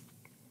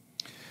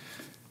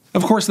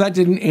 Of course, that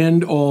didn't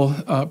end all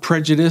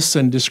prejudice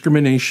and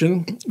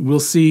discrimination. We'll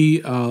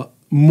see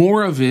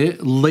more of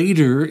it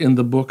later in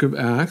the book of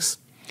Acts,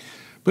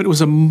 but it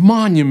was a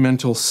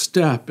monumental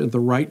step in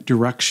the right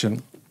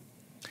direction.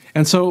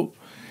 And so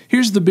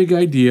here's the big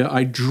idea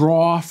I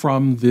draw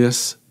from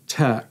this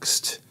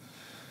text.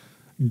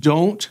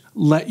 Don't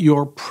let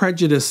your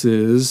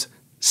prejudices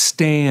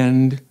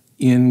stand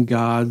in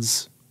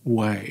God's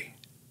way.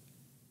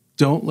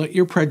 Don't let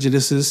your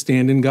prejudices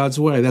stand in God's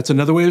way. That's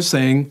another way of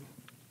saying,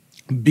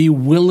 be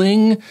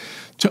willing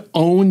to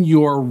own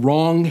your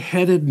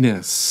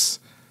wrong-headedness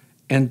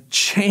and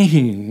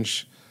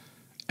change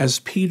as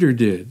Peter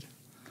did.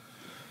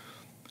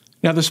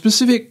 Now, the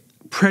specific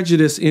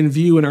prejudice in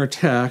view in our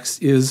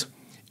text is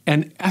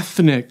an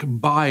ethnic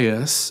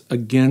bias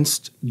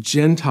against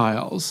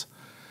Gentiles.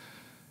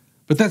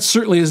 But that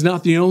certainly is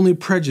not the only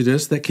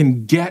prejudice that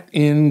can get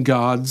in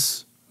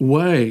God's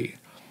way.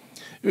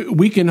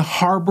 We can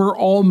harbor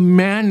all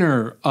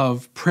manner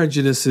of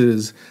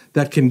prejudices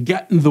that can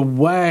get in the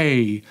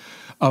way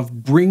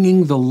of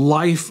bringing the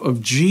life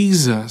of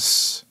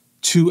Jesus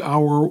to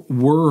our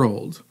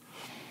world.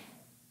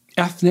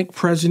 Ethnic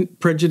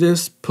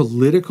prejudice,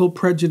 political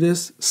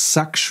prejudice,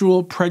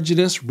 sexual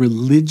prejudice,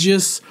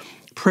 religious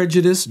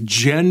prejudice,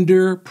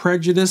 gender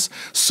prejudice,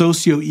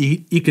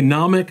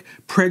 socioeconomic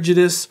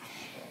prejudice.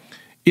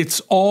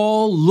 It's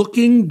all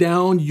looking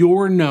down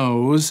your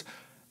nose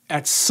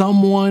at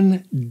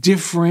someone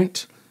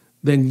different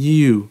than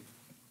you.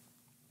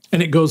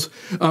 And it goes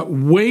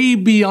way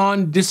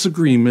beyond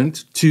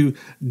disagreement to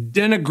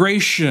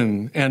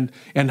denigration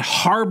and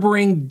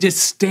harboring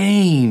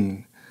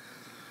disdain.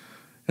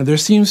 And there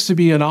seems to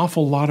be an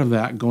awful lot of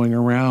that going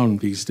around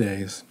these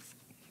days.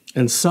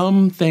 And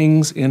some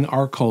things in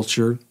our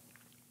culture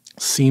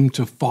seem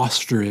to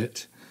foster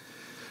it.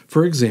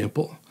 For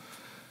example,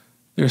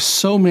 There's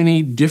so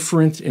many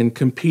different and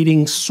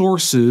competing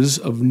sources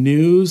of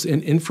news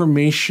and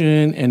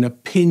information and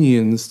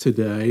opinions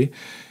today.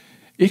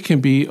 It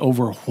can be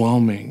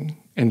overwhelming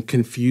and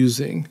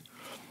confusing.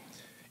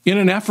 In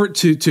an effort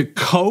to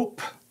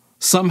cope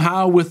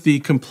somehow with the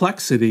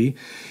complexity,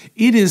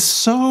 it is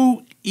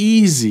so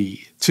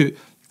easy to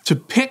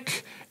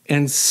pick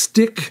and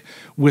stick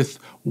with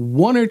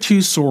one or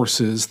two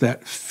sources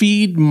that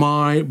feed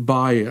my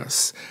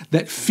bias,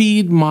 that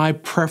feed my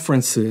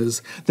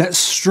preferences, that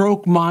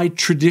stroke my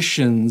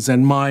traditions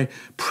and my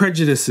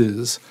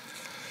prejudices.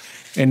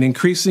 And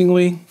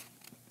increasingly,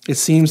 it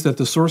seems that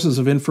the sources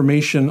of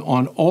information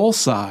on all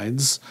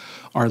sides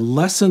are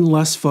less and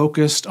less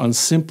focused on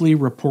simply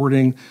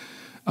reporting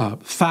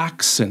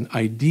facts and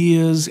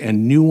ideas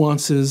and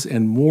nuances,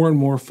 and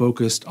more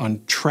focused on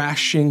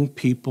trashing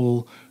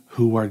people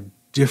who are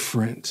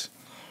different.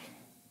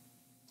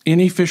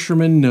 Any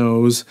fisherman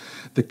knows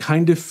the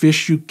kind of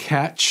fish you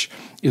catch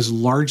is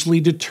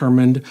largely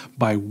determined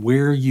by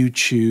where you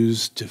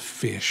choose to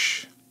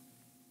fish.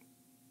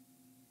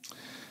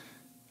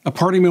 A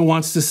part of me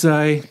wants to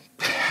say,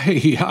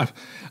 hey,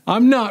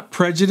 I'm not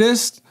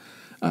prejudiced.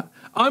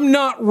 I'm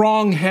not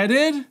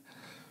wrong-headed.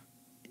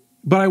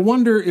 But I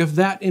wonder if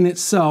that in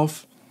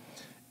itself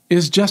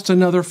is just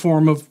another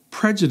form of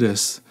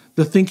prejudice,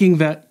 the thinking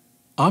that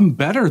I'm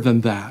better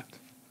than that.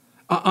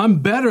 I'm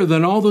better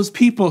than all those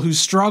people who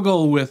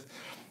struggle with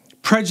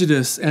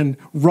prejudice and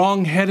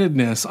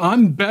wrong-headedness.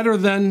 I'm better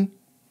than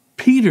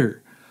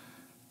Peter.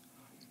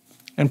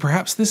 And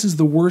perhaps this is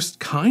the worst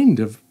kind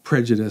of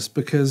prejudice,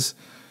 because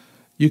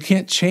you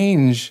can't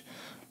change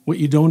what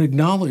you don't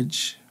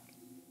acknowledge.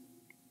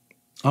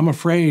 I'm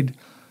afraid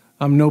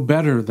I'm no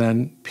better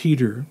than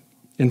Peter.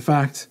 In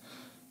fact,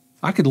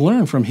 I could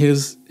learn from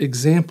his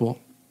example.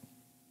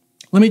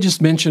 Let me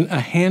just mention a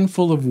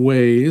handful of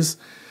ways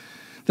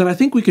that I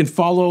think we can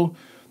follow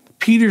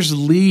Peter's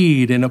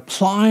lead in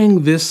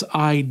applying this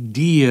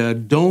idea: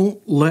 don't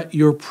let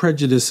your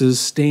prejudices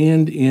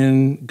stand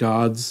in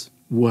God's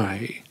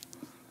way.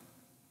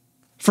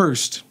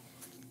 First,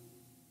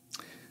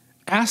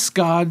 ask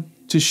God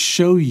to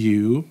show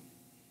you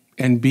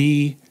and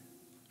be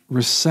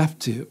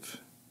receptive.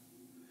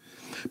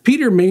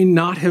 Peter may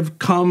not have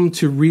come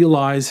to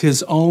realize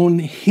his own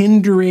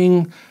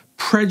hindering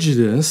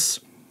prejudice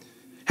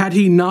had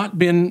he not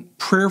been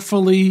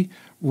prayerfully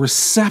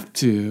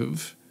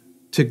receptive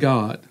to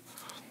God.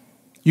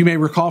 You may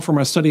recall from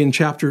our study in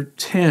chapter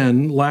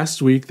 10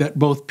 last week that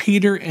both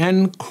Peter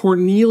and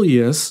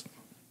Cornelius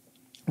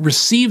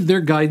received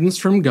their guidance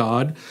from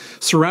God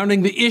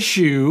surrounding the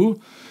issue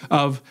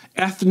of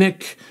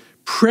ethnic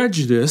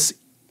prejudice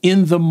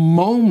in the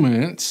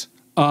moment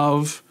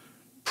of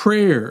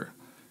prayer.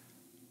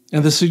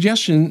 And the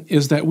suggestion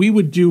is that we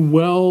would do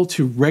well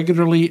to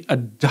regularly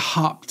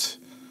adopt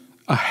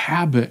a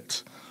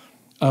habit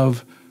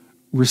of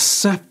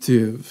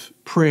receptive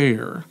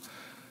prayer,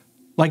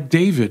 like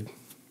David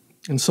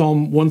in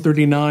Psalm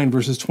 139,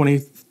 verses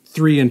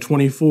 23 and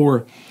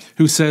 24,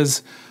 who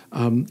says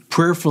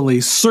prayerfully,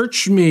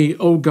 "Search me,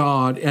 O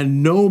God,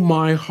 and know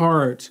my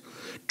heart.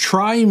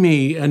 Try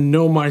me and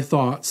know my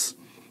thoughts,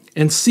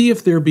 and see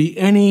if there be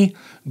any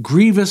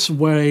grievous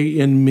way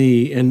in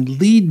me, and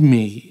lead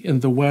me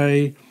in the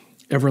way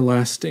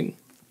everlasting."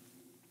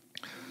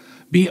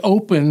 Be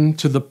open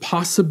to the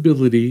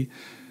possibility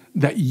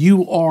that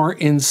you are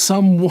in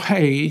some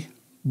way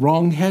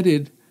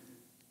wrong-headed.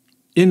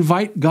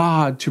 Invite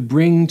God to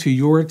bring to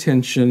your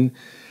attention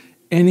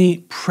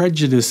any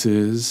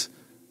prejudices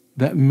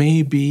that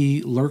may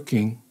be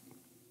lurking.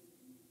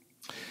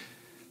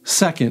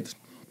 Second,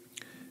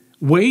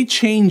 weigh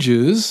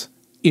changes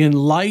in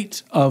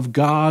light of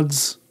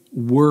God's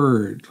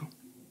word.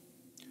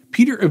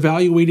 Peter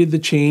evaluated the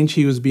change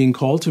he was being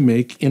called to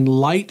make in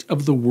light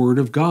of the word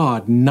of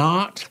God,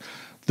 not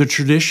the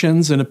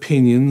traditions and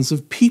opinions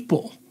of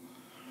people.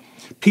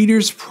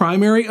 Peter's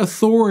primary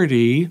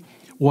authority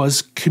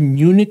was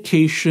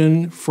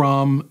communication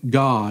from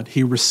God.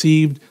 He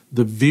received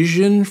the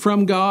vision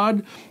from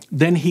God,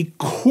 then he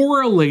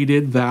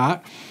correlated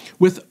that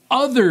with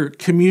other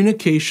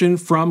communication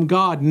from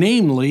God,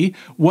 namely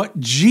what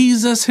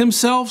Jesus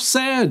himself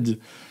said,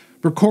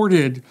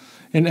 recorded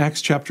in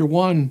Acts chapter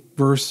 1,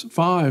 verse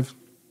 5.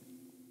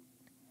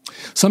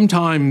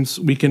 Sometimes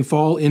we can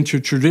fall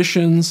into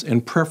traditions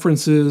and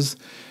preferences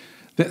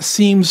that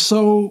seem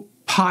so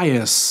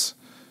pious,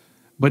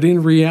 but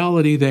in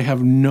reality they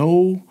have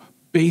no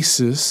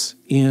basis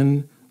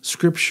in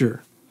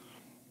Scripture.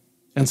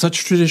 And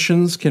such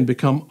traditions can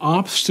become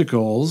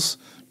obstacles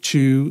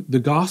to the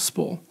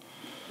gospel.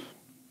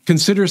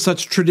 Consider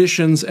such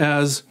traditions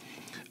as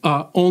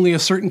only a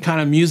certain kind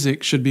of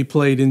music should be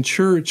played in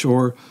church,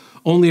 or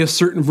only a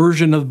certain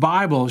version of the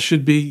Bible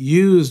should be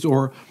used,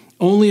 or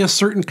only a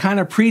certain kind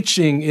of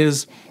preaching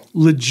is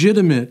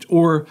legitimate,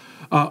 or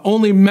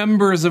only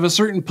members of a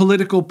certain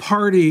political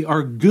party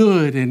are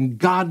good and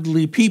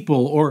godly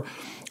people, or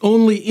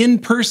only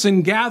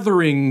in-person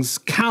gatherings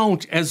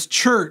count as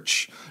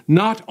church,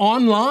 not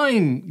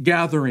online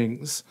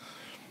gatherings.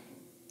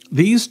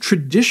 These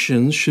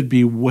traditions should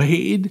be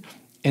weighed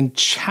and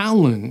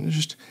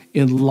challenged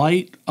in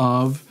light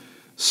of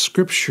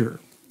Scripture.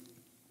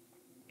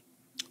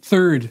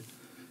 Third,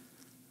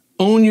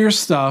 own your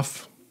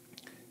stuff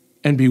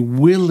and be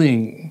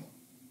willing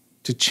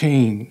to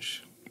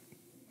change.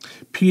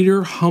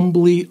 Peter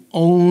humbly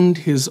owned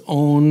his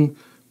own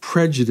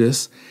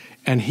prejudice,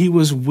 and he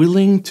was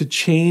willing to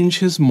change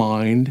his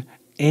mind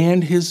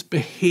and his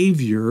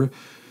behavior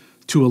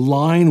to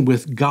align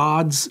with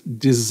God's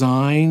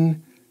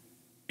design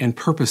and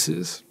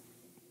purposes.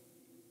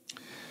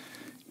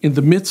 In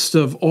the midst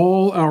of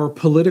all our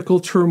political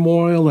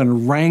turmoil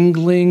and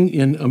wrangling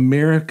in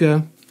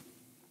America,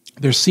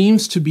 there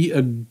seems to be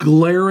a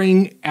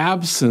glaring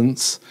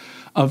absence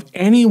of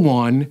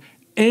anyone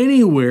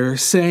anywhere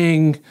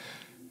saying,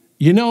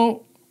 you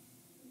know,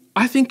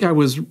 I think I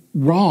was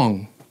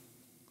wrong,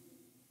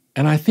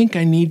 and I think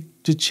I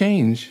need to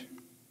change.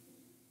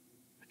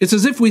 It's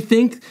as if we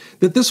think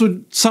that this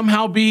would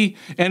somehow be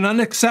an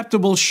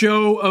unacceptable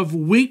show of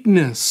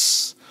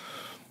weakness.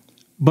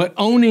 But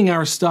owning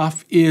our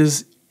stuff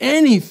is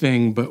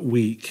anything but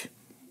weak.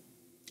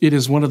 It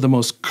is one of the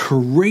most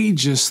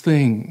courageous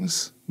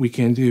things we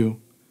can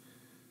do.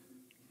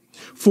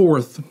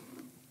 Fourth,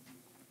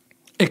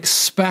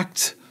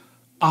 expect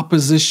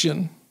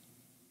opposition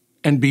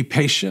and be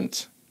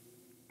patient.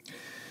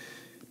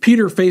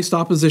 Peter faced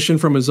opposition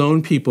from his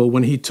own people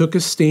when he took a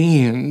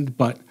stand,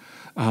 but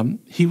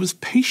he was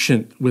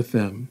patient with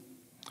them.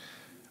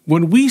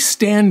 When we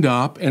stand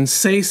up and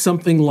say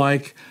something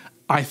like,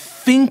 I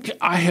think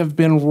I have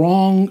been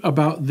wrong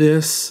about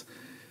this,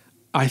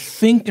 I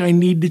think I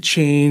need to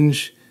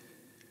change,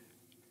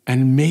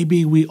 and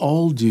maybe we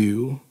all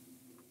do,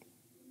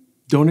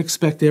 don't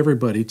expect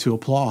everybody to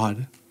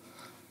applaud.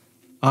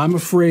 I'm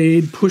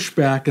afraid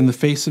pushback in the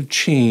face of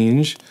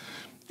change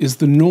is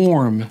the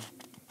norm.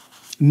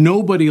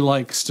 Nobody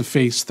likes to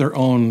face their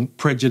own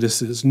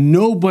prejudices.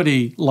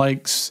 Nobody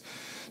likes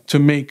to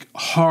make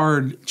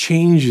hard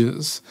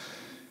changes.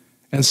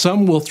 And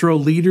some will throw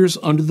leaders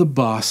under the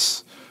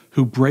bus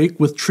who break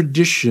with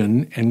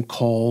tradition and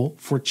call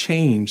for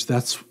change.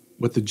 That's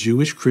what the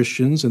Jewish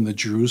Christians in the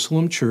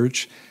Jerusalem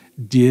church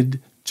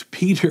did to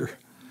Peter.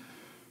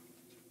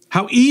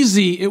 How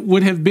easy it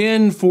would have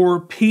been for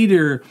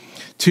Peter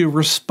to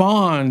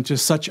respond to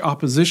such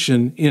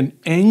opposition in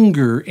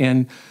anger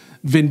and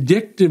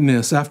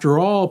vindictiveness. After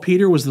all,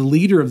 Peter was the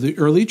leader of the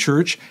early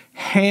church,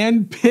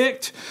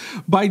 handpicked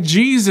by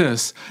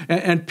Jesus.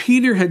 And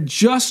Peter had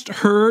just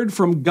heard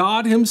from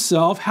God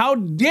himself, how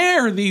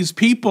dare these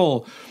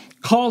people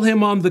call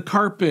him on the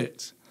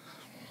carpet?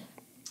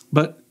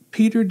 But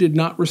Peter did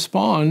not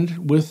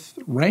respond with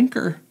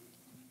rancor.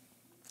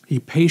 He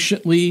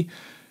patiently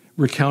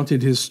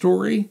recounted his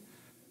story.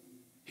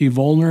 He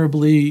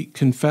vulnerably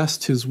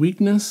confessed his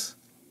weakness,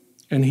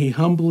 and he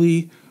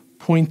humbly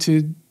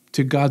pointed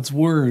to God's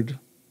word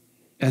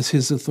as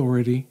his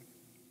authority.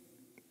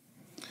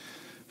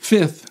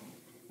 Fifth,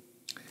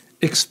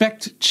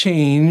 expect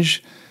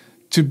change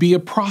to be a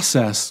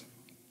process.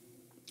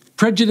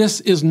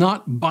 Prejudice is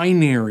not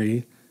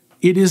binary.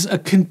 It is a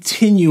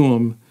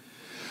continuum.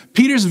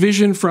 Peter's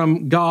vision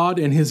from God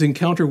and his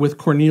encounter with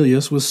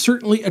Cornelius was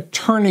certainly a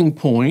turning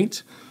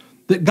point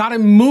that got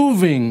him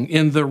moving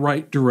in the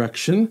right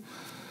direction,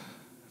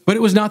 but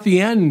it was not the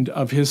end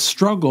of his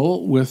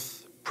struggle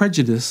with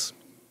prejudice.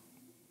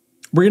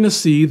 We're going to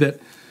see that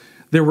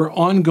there were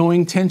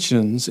ongoing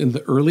tensions in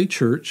the early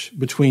church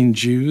between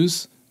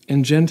Jews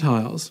and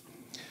Gentiles.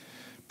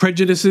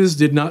 Prejudices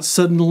did not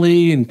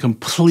suddenly and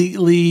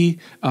completely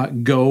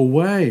go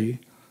away.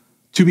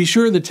 To be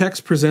sure, the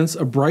text presents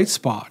a bright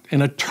spot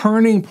and a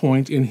turning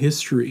point in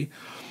history.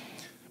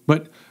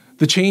 But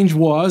the change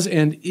was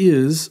and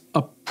is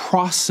a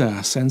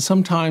process, and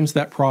sometimes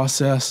that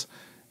process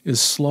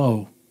is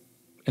slow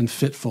and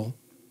fitful.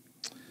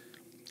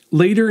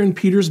 Later in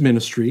Peter's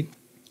ministry,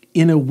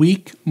 in a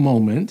weak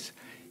moment,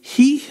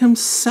 he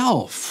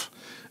himself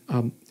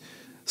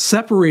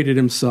separated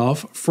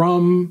himself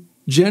from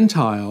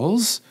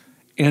Gentiles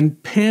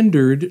and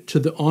pandered to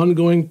the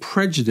ongoing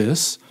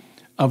prejudice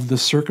of the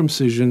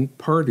circumcision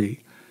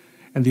party.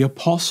 And the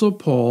Apostle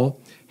Paul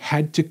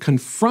had to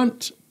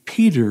confront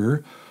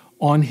Peter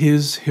on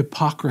his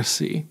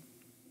hypocrisy.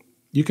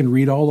 You can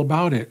read all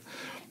about it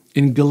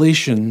in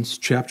Galatians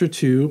chapter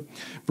 2,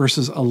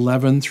 verses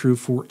 11 through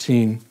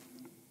 14.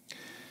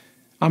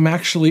 I'm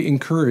actually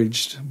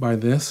encouraged by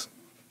this,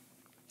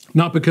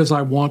 not because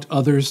I want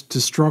others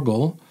to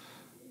struggle,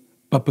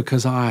 but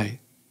because I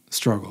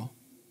struggle.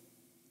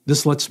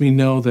 This lets me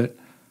know that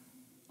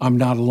I'm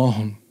not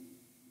alone.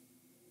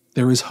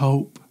 There is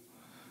hope.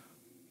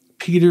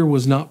 Peter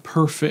was not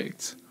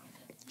perfect.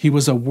 He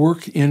was a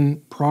work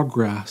in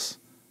progress,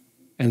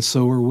 and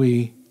so are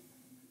we.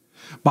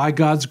 By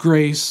God's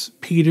grace,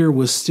 Peter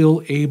was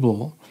still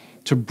able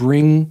to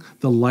bring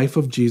the life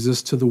of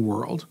Jesus to the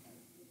world,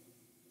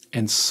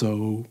 and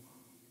so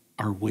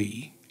are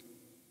we.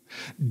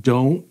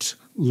 Don't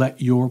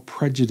let your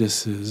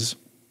prejudices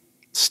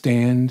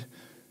stand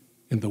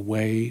in the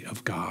way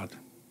of God.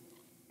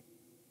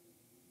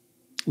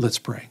 Let's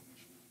pray.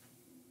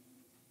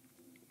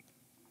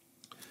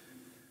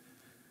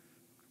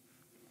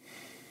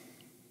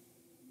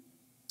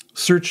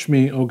 Search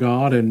me, O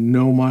God, and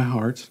know my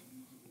heart.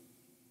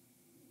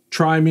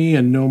 Try me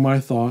and know my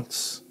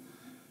thoughts,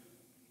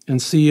 and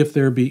see if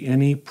there be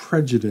any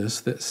prejudice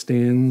that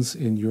stands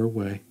in your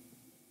way.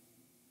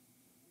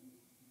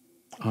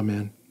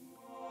 Amen.